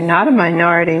population, we are not a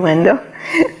minority, Wendell.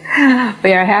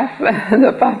 We are half of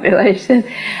the population.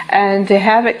 And to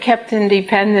have it kept in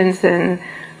dependence and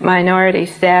minority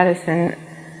status in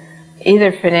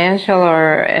either financial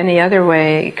or any other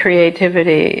way,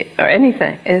 creativity or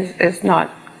anything, is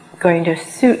not going to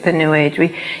suit the New Age.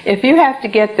 If you have to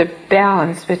get the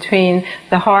balance between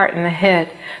the heart and the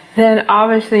head, then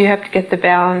obviously you have to get the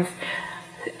balance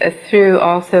through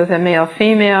also the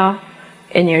male-female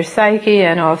in your psyche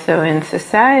and also in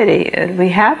society. And we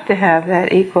have to have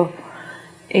that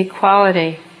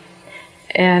equality,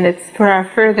 and it's for our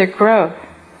further growth.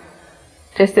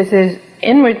 Just as is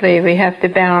inwardly, we have to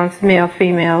balance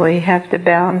male-female, we have to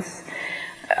balance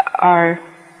our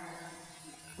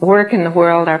work in the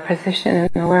world, our position in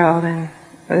the world, and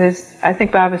I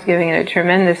think Baba's giving it a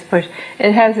tremendous push.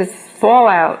 It has its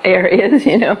fallout areas,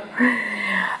 you know.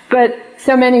 But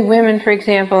so many women, for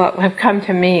example, have come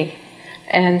to me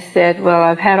and said, well,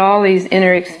 I've had all these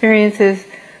inner experiences.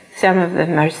 Some of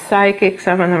them are psychic,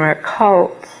 some of them are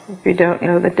cults. If you don't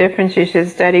know the difference, you should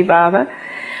study Baba.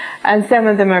 And some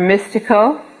of them are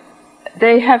mystical.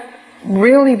 They have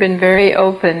really been very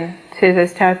open to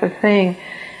this type of thing.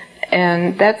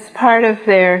 And that's part of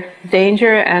their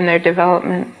danger and their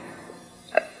development.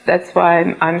 That's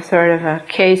why I'm sort of a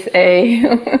case A.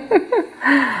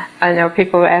 I know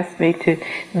people ask me to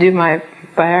do my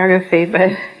biography,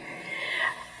 but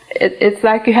it's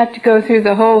like you have to go through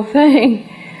the whole thing,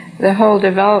 the whole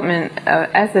development.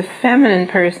 As a feminine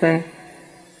person,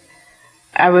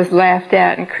 I was laughed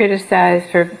at and criticized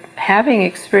for having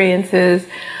experiences.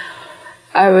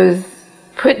 I was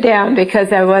put down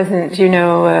because I wasn't, you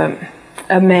know,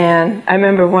 a man. I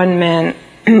remember one man,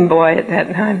 boy at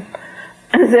that time,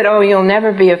 said, oh, you'll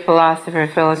never be a philosopher,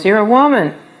 Phyllis. You're a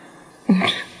woman.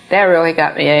 That really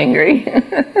got me angry.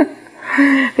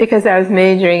 Because I was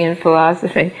majoring in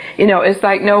philosophy. You know, it's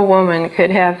like no woman could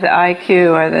have the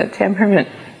IQ or the temperament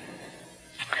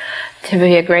to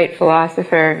be a great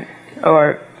philosopher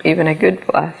or even a good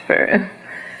philosopher.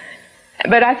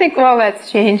 But I think all that's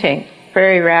changing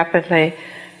very rapidly,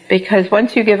 because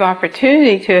once you give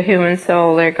opportunity to a human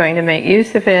soul, they're going to make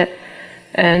use of it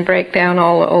and break down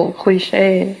all the old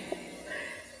cliches.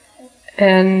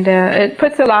 And it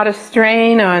puts a lot of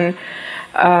strain on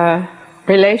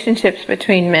relationships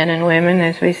between men and women,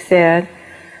 as we said,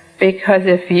 because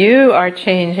if you are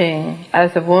changing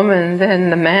as a woman,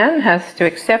 then the man has to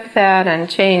accept that and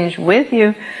change with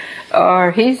you,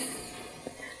 or he's,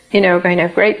 you know, going to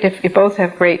have you both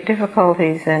have great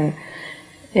difficulties in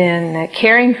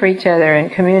caring for each other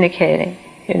and communicating,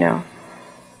 you know.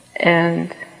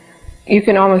 And you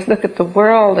can almost look at the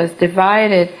world as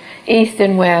divided, east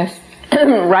and west,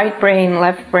 right brain,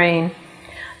 left brain.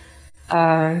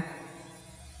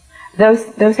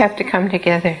 Those have to come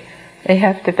together. They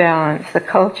have to balance. The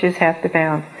cultures have to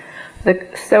balance. The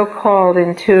so-called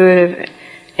intuitive,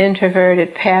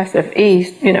 introverted, passive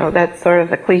East, you know, that's sort of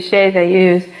the cliche they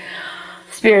use.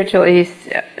 Spiritual East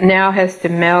now has to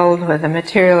meld with a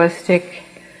materialistic,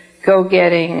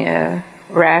 go-getting,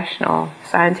 rational,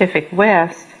 scientific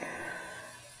West.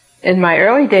 In my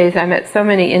early days, I met so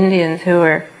many Indians who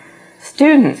were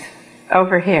students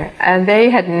over here, and they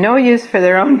had no use for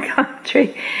their own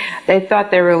country. They thought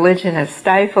their religion had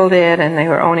stifled it, and they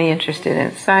were only interested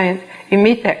in science. You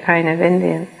meet that kind of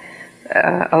Indian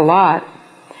a lot,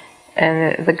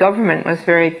 and the government was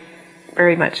very,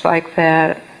 very much like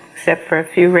that, except for a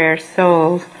few rare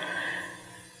souls.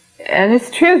 And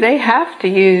it's true, they have to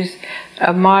use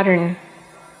a modern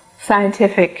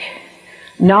scientific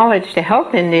knowledge to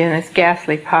help India in this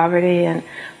ghastly poverty, and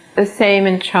the same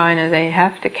in China. They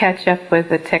have to catch up with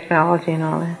the technology and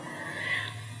all that.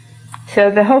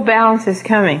 So the whole balance is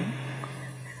coming.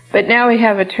 But now we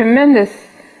have a tremendous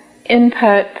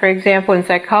input, for example, in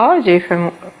psychology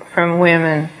from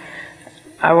women.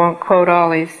 I won't quote all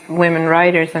these women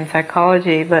writers in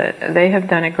psychology, but they have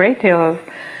done a great deal of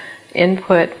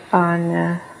input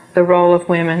on the role of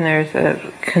women. There's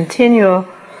a continual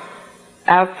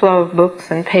outflow of books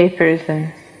and papers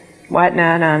and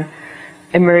whatnot on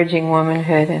emerging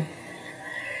womanhood. And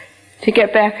to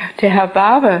get back to how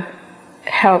Baba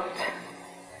helped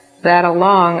that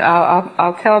along,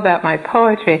 I'll tell about my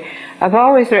poetry. I've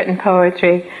always written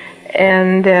poetry,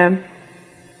 and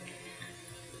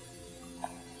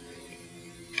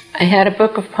I had a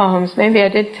book of poems. Maybe I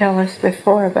did tell this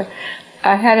before, but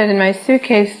I had it in my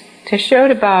suitcase to show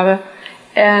to Baba,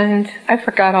 and I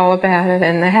forgot all about it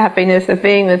and the happiness of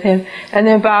being with him. And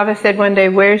then Baba said one day,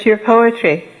 "Where's your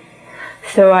poetry?"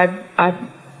 So I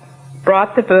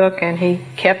brought the book, and he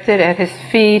kept it at his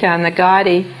feet on the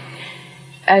gadi.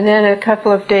 And then a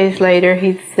couple of days later,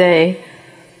 he'd say,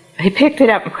 he picked it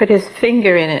up and put his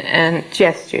finger in it and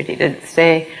gestured. He didn't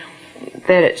say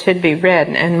that it should be read.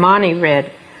 And Mani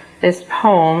read this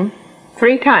poem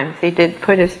 3 times. He did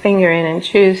put his finger in and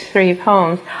choose 3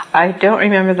 poems. I don't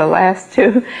remember the last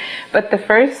 2, but the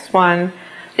first one,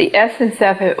 the essence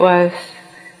of it was,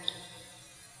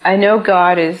 I know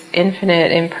God is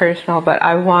infinite, impersonal, but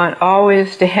I want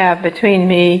always to have between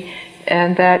me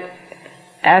and that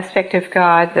aspect of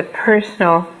God, the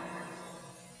personal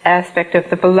aspect of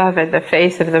the beloved, the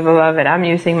face of the beloved. I'm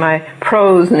using my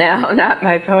prose now, not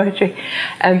my poetry.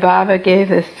 And Baba gave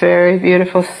this very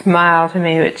beautiful smile to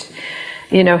me, which,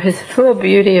 you know, his full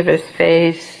beauty of his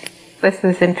face. This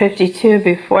was in 52,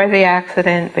 before the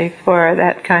accident, before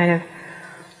that kind of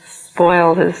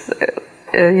spoiled his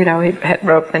you know, he had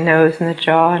broke the nose and the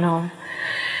jaw and all.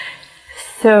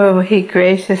 So he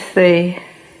graciously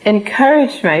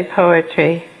encouraged my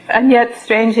poetry. And yet,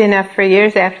 strangely enough, for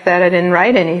years after that, I didn't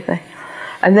write anything.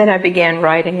 And then I began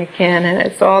writing again, and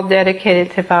it's all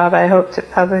dedicated to Baba. I hope to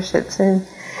publish it soon.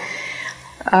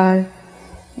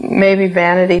 Maybe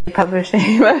Vanity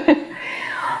Publishing, but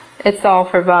it's all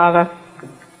for Baba.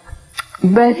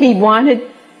 But he wanted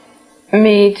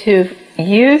me to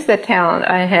use the talent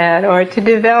I had, or to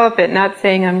develop it, not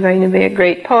saying I'm going to be a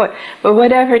great poet, but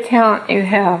whatever talent you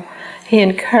have, he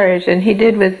encouraged, and he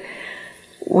did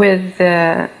with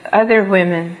other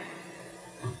women,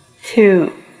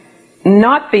 to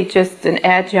not be just an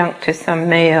adjunct to some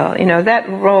male. You know, that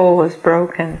role was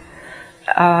broken.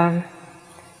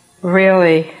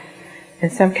 Really,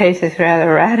 in some cases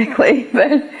rather radically,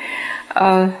 but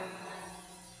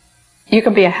you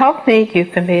can be a helpmeet, you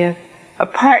can be a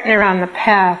partner on the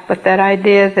path, but that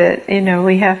idea that, you know,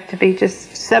 we have to be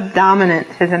just subdominant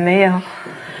to the male,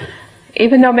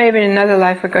 even though maybe in another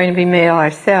life we're going to be male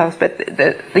ourselves, but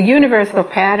the universal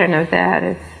pattern of that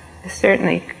is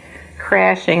certainly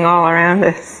crashing all around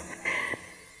us.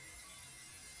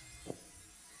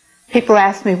 People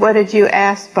ask me, what did you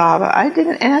ask Baba? I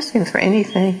didn't ask him for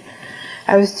anything.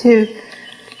 I was too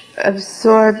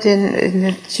absorbed in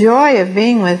the joy of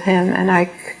being with him, and I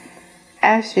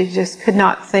actually just could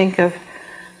not think of,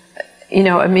 you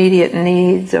know, immediate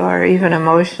needs or even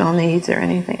emotional needs or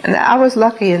anything. And I was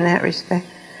lucky in that respect,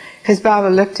 because Baba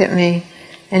looked at me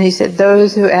and he said,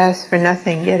 those who ask for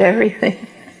nothing get everything.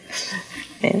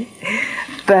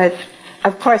 But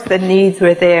of course the needs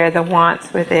were there, the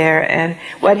wants were there, and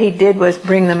what he did was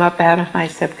bring them up out of my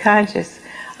subconscious.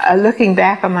 Looking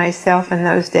back on myself in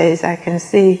those days, I can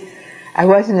see I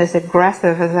wasn't as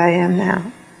aggressive as I am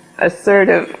now,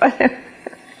 assertive.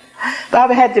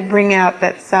 Baba had to bring out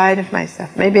that side of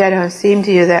myself. Maybe I don't seem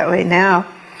to you that way now,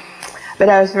 but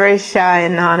I was very shy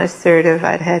and non-assertive.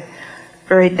 I'd had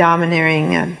very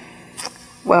domineering,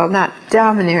 well, not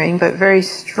domineering, but very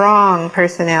strong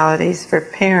personalities for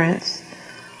parents.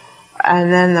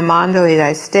 And then the Mandalis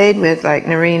I stayed with, like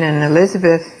Narina and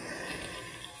Elizabeth,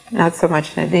 not so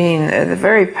much Nadine, the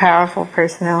very powerful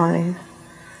personalities,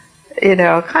 you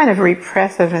know, kind of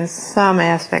repressive in some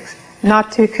aspects,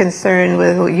 not too concerned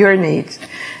with your needs.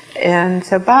 And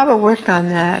so Baba worked on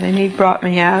that, and he brought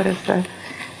me out of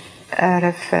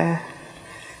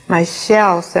my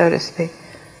shell, so to speak.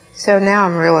 So now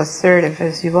I'm real assertive,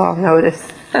 as you all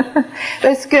notice. But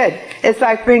it's good. It's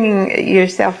like bringing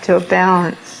yourself to a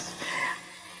balance.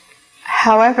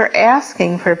 However,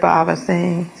 asking for Baba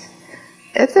things,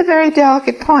 it's a very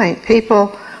delicate point.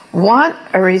 People want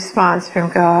a response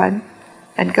from God,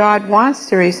 and God wants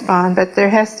to respond, but there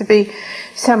has to be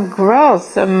some growth,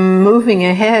 some moving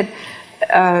ahead,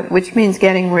 which means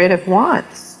getting rid of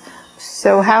wants.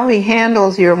 So how he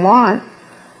handles your want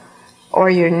or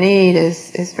your need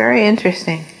is very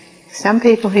interesting. Some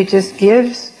people he just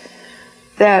gives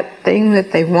that thing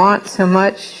that they want so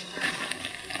much,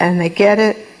 and they get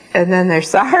it, and then they're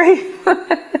sorry.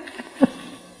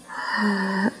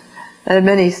 There are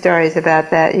many stories about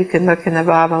that. You can look in the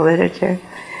Baba literature.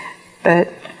 But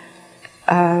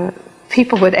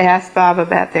people would ask Baba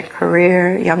about their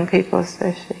career, young people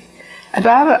especially. And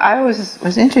Baba, I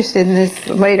was interested in this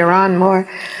later on more.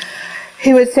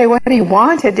 He would say, what do you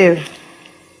want to do?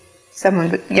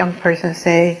 Someone, a young person would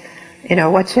say, you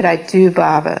know, what should I do,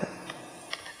 Baba?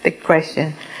 Big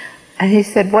question. And he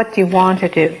said, what do you want to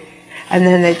do? And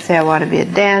then they'd say, I want to be a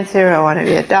dancer, I want to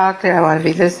be a doctor, I want to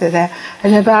be this or that.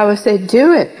 And then Baba would say,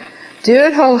 do it. Do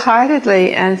it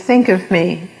wholeheartedly and think of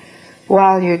me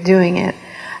while you're doing it.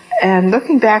 And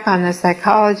looking back on the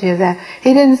psychology of that,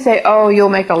 he didn't say, oh, you'll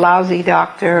make a lousy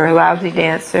doctor or a lousy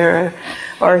dancer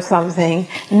or something.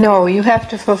 No, you have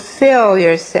to fulfill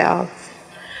yourself.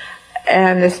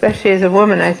 And especially as a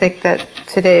woman, I think that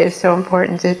today is so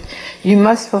important that you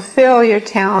must fulfill your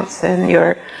talents and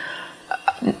your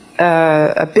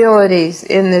abilities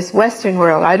in this Western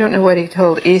world. I don't know what he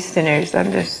told Easterners.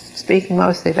 I'm just speaking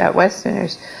mostly about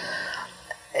Westerners.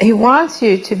 He wants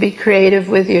you to be creative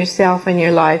with yourself and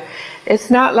your life.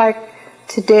 It's not like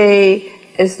today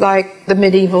is like the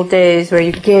medieval days where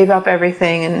you gave up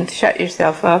everything and shut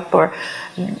yourself up, or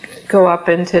go up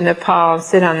into Nepal and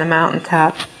sit on the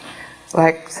mountaintop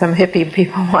like some hippie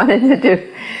people wanted to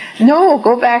do. No,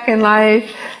 go back in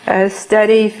life,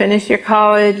 study, finish your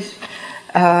college,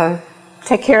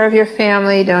 take care of your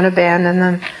family, don't abandon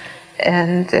them.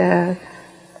 And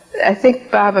I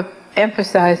think Baba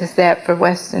emphasizes that for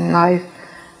Western life.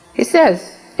 He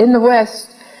says, in the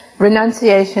West,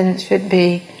 renunciation should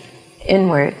be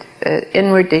inward,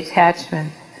 inward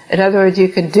detachment. In other words, you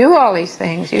can do all these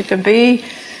things. You can be,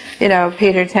 you know,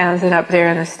 Peter Townsend up there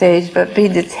on the stage, but be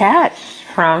detached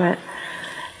from it.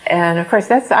 And of course,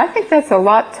 I think that's a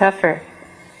lot tougher.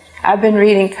 I've been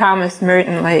reading Thomas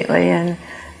Merton lately, and,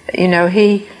 you know,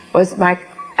 he was my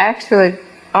actually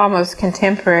almost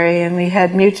contemporary, and we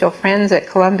had mutual friends at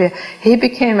Columbia. He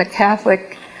became a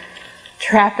Catholic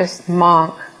Trappist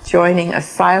monk, joining a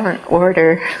silent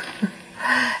order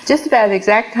just about the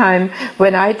exact time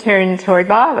when I turned toward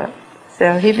Baba.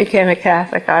 So he became a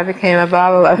Catholic, I became a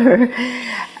Baba lover.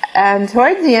 And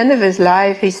towards the end of his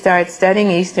life, he started studying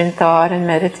Eastern thought and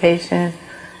meditation.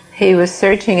 He was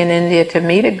searching in India to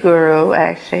meet a guru,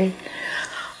 actually,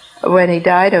 when he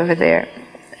died over there.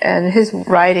 And his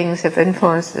writings have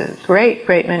influenced a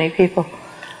great many people.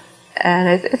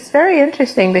 And it's very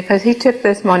interesting because he took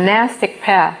this monastic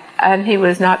path, and he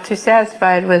was not too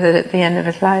satisfied with it at the end of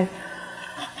his life.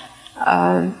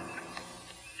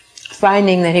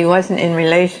 Finding that he wasn't in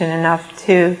relation enough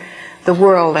to the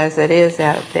world as it is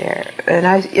out there.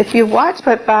 And if you watch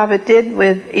what Baba did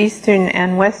with Eastern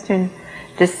and Western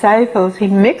disciples, he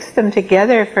mixed them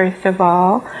together first of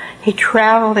all. He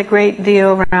traveled a great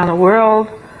deal around the world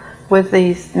with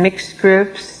these mixed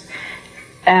groups,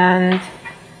 and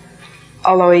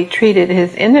although he treated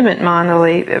his intimate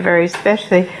mandali very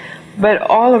specially, but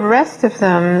all the rest of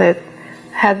them that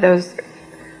had those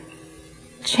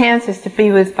chances to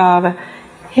be with Baba,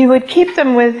 he would keep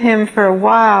them with him for a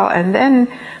while and then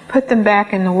put them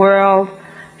back in the world,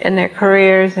 in their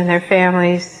careers, in their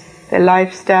families, their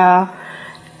lifestyle,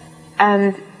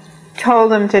 and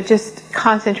told them to just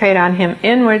concentrate on him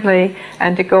inwardly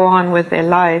and to go on with their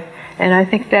life. And I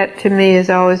think that to me has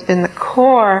always been the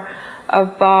core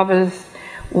of Baba's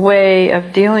way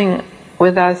of dealing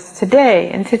with us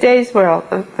today, in today's world,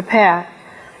 the path.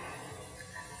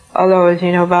 Although, as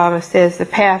you know, Baba says, the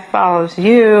path follows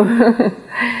you.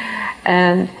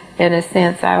 And in a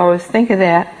sense, I always think of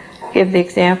that, give the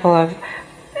example of,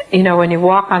 you know, when you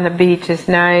walk on the beach, it's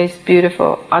nice,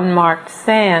 beautiful, unmarked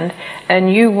sand,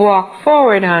 and you walk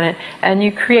forward on it, and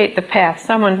you create the path.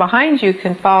 Someone behind you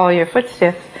can follow your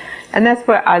footsteps. And that's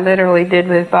what I literally did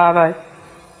with Baba.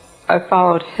 I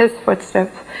followed his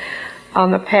footsteps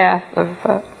on the path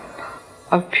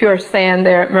of pure sand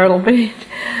there at Myrtle Beach.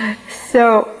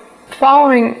 So,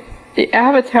 following the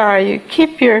avatar, you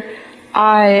keep your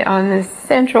eye on the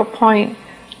central point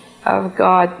of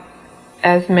God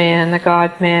as man, the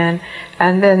God-man,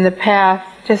 and then the path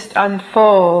just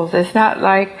unfolds. It's not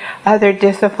like other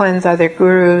disciplines, other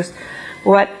gurus,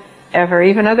 whatever,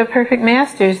 even other perfect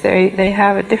masters, they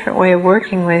have a different way of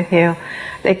working with you.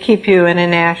 They keep you in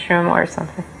an ashram or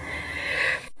something.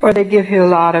 Or they give you a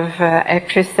lot of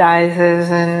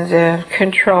exercises and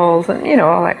controls and, you know,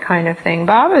 all that kind of thing.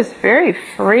 Baba's very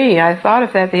free. I thought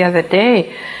of that the other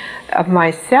day, of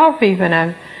myself even.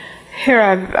 I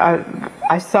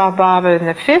saw Baba in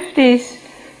the 50s,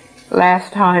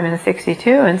 last time in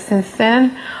 62, and since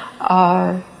then,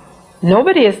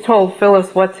 nobody has told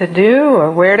Filis what to do,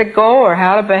 or where to go, or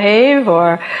how to behave,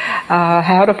 or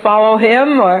how to follow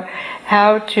him, or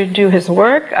how to do his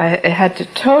work. It had to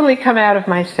totally come out of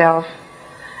myself.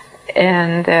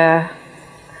 And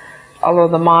although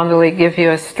the mandali give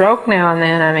you a stroke now and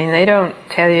then, I mean, they don't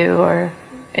tell you or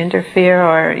interfere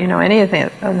or, you know, anything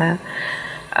on that,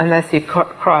 unless you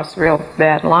cross real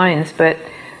bad lines. But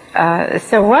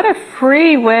so what a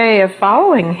free way of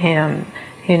following him.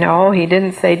 You know, he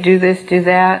didn't say do this, do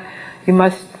that, you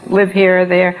must live here or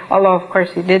there, although of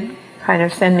course he did kind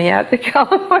of send me out to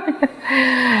California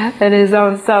in his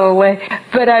own subtle way.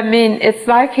 But I mean, it's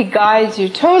like he guides you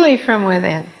totally from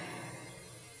within.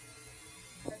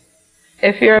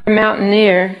 If you're a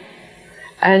mountaineer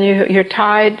and you're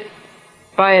tied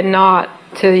by a knot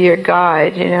to your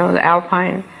guide, you know, the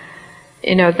alpine,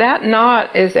 you know, that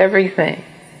knot is everything.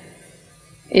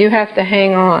 You have to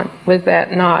hang on with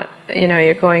that knot. You know,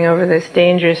 you're going over this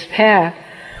dangerous path.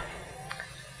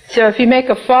 So if you make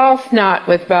a false knot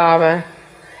with Baba,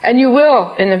 and you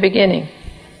will in the beginning,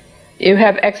 you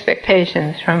have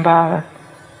expectations from Baba,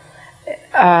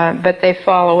 but they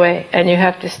fall away, and you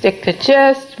have to stick to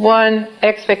just one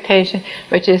expectation,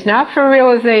 which is not for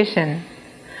realization.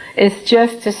 It's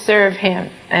just to serve him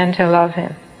and to love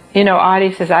him. You know,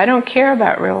 Adi says, I don't care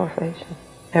about realization.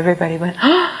 Everybody went,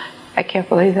 oh, I can't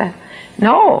believe that.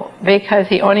 No, because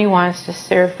he only wants to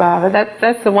serve Baba.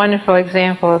 That's the wonderful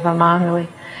example of a mandali.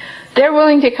 They're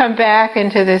willing to come back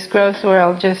into this gross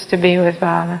world just to be with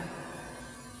Baba.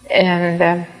 And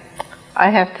I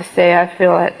have to say, I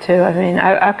feel that too. I mean,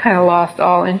 I've kind of lost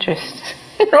all interest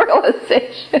in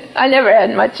realization. I never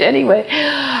had much anyway.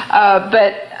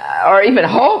 But or even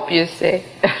hope, you see.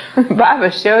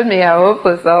 Baba showed me how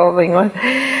hopeless the whole thing was.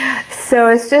 So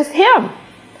it's just him.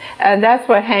 And that's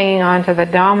what hanging on to the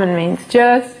Dhamma means.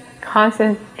 Just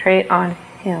concentrate on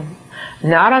him.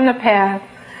 Not on the path,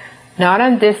 not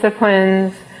on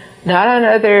disciplines, not on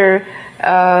other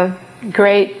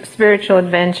great spiritual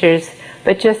adventures,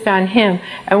 but just on him.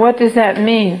 And what does that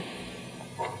mean?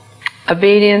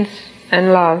 Obedience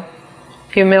and love,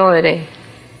 humility.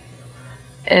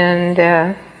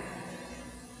 And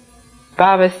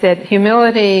Baba said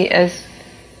humility is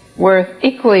worth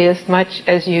equally as much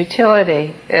as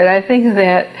utility. And I think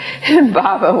that in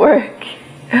Baba work,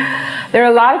 there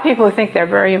are a lot of people who think they're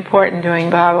very important doing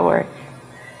Baba work.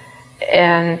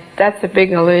 And that's a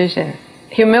big illusion.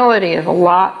 Humility is a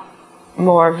lot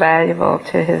more valuable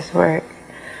to his work.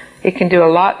 He can do a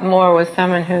lot more with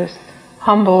someone who's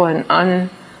humble and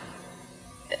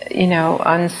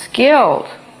unskilled.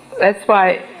 That's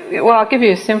why, well, I'll give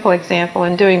you a simple example.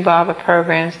 In doing Baba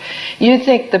programs, you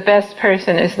think the best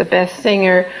person is the best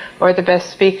singer or the best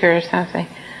speaker or something.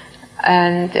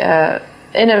 And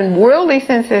in a worldly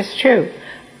sense, that's true.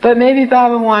 But maybe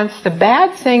Baba wants the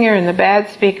bad singer and the bad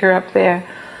speaker up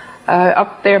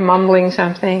there mumbling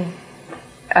something,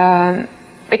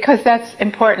 because that's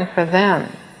important for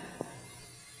them.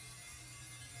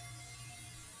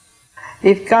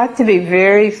 You've got to be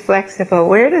very flexible.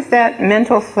 Where does that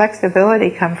mental flexibility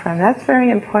come from? That's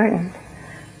very important.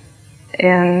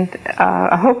 And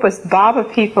I hope with Baba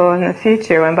people in the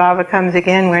future, when Baba comes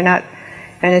again, we're not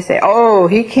going to say, oh,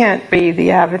 he can't be the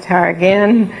avatar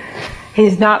again.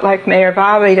 He's not like Meher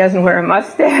Baba. He doesn't wear a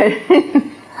mustache.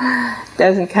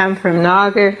 Doesn't come from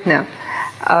Nagar. No.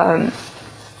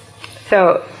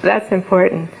 So that's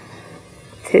important,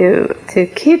 to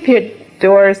keep your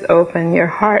doors open, your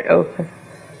heart open.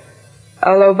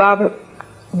 Although Baba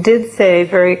did say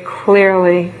very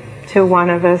clearly to one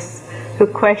of us who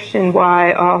questioned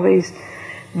why all these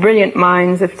brilliant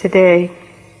minds of today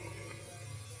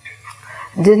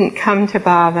didn't come to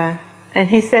Baba, and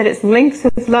he said it's links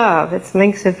of love. It's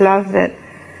links of love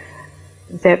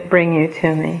that bring you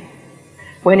to me.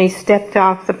 When he stepped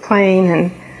off the plane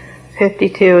in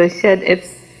 52, he said,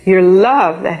 it's your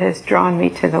love that has drawn me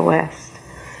to the West.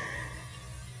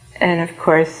 And of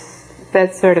course,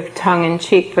 that's sort of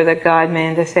tongue-in-cheek for the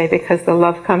God-man to say, because the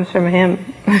love comes from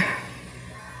him.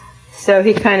 So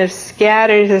he kind of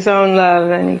scatters his own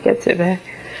love and he gets it back.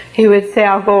 He would say,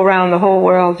 I'll go around the whole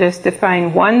world just to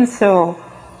find one soul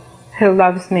who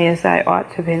loves me as I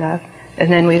ought to be loved.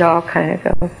 And then we'd all kind of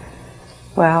go,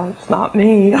 well, it's not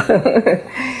me.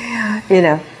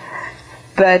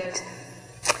 But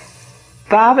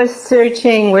Baba's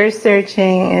searching, we're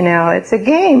searching, it's a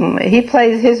game. He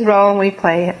plays his role and we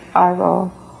play our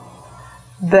role.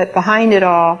 But behind it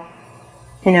all,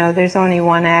 there's only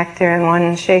one actor and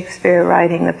one Shakespeare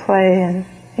writing the play, and,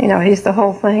 he's the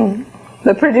whole thing.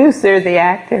 The producer, the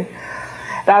actor.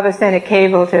 Baba sent a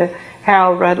cable to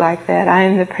Harold Rudd like that. I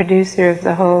am the producer of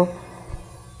the whole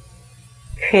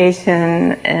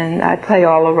creation, and I play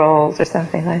all the roles, or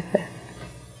something like that.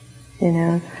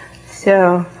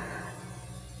 So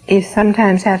you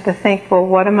sometimes have to think, well,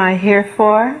 what am I here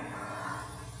for?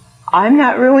 I'm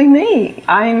not really me.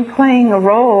 I'm playing a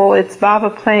role. It's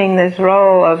Baba playing this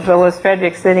role of Filis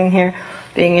Frederic sitting here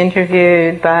being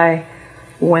interviewed by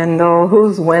Wendell.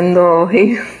 Who's Wendell?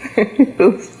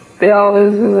 Who's Bill?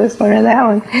 Who's this one or that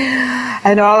one?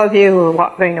 And all of you who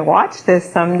are going to watch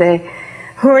this someday,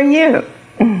 who are you?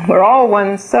 We're all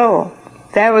one soul.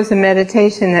 That was a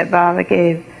meditation that Baba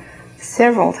gave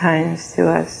several times to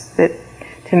us, that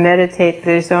to meditate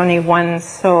there's only one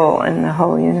soul in the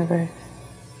whole universe.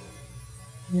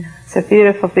 It's a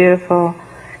beautiful, beautiful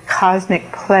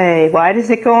cosmic play. Why does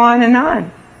it go on?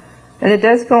 And it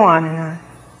does go on and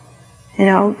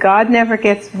on. God never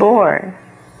gets bored.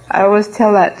 I always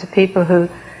tell that to people who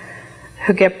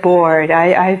get bored.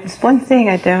 It's one thing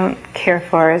I don't care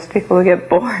for is people who get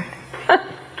bored.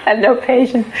 I have no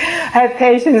patience. I have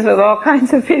patience with all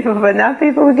kinds of people, but not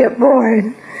people who get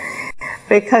bored.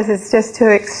 Because it's just too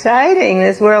exciting.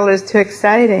 This world is too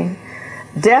exciting.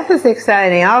 Death is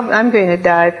exciting. I'm going to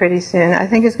die pretty soon. I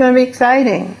think it's going to be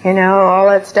exciting. All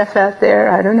that stuff out there.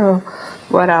 I don't know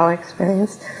what I'll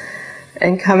experience.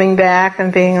 And coming back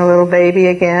and being a little baby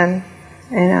again.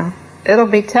 It'll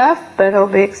be tough, but it'll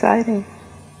be exciting.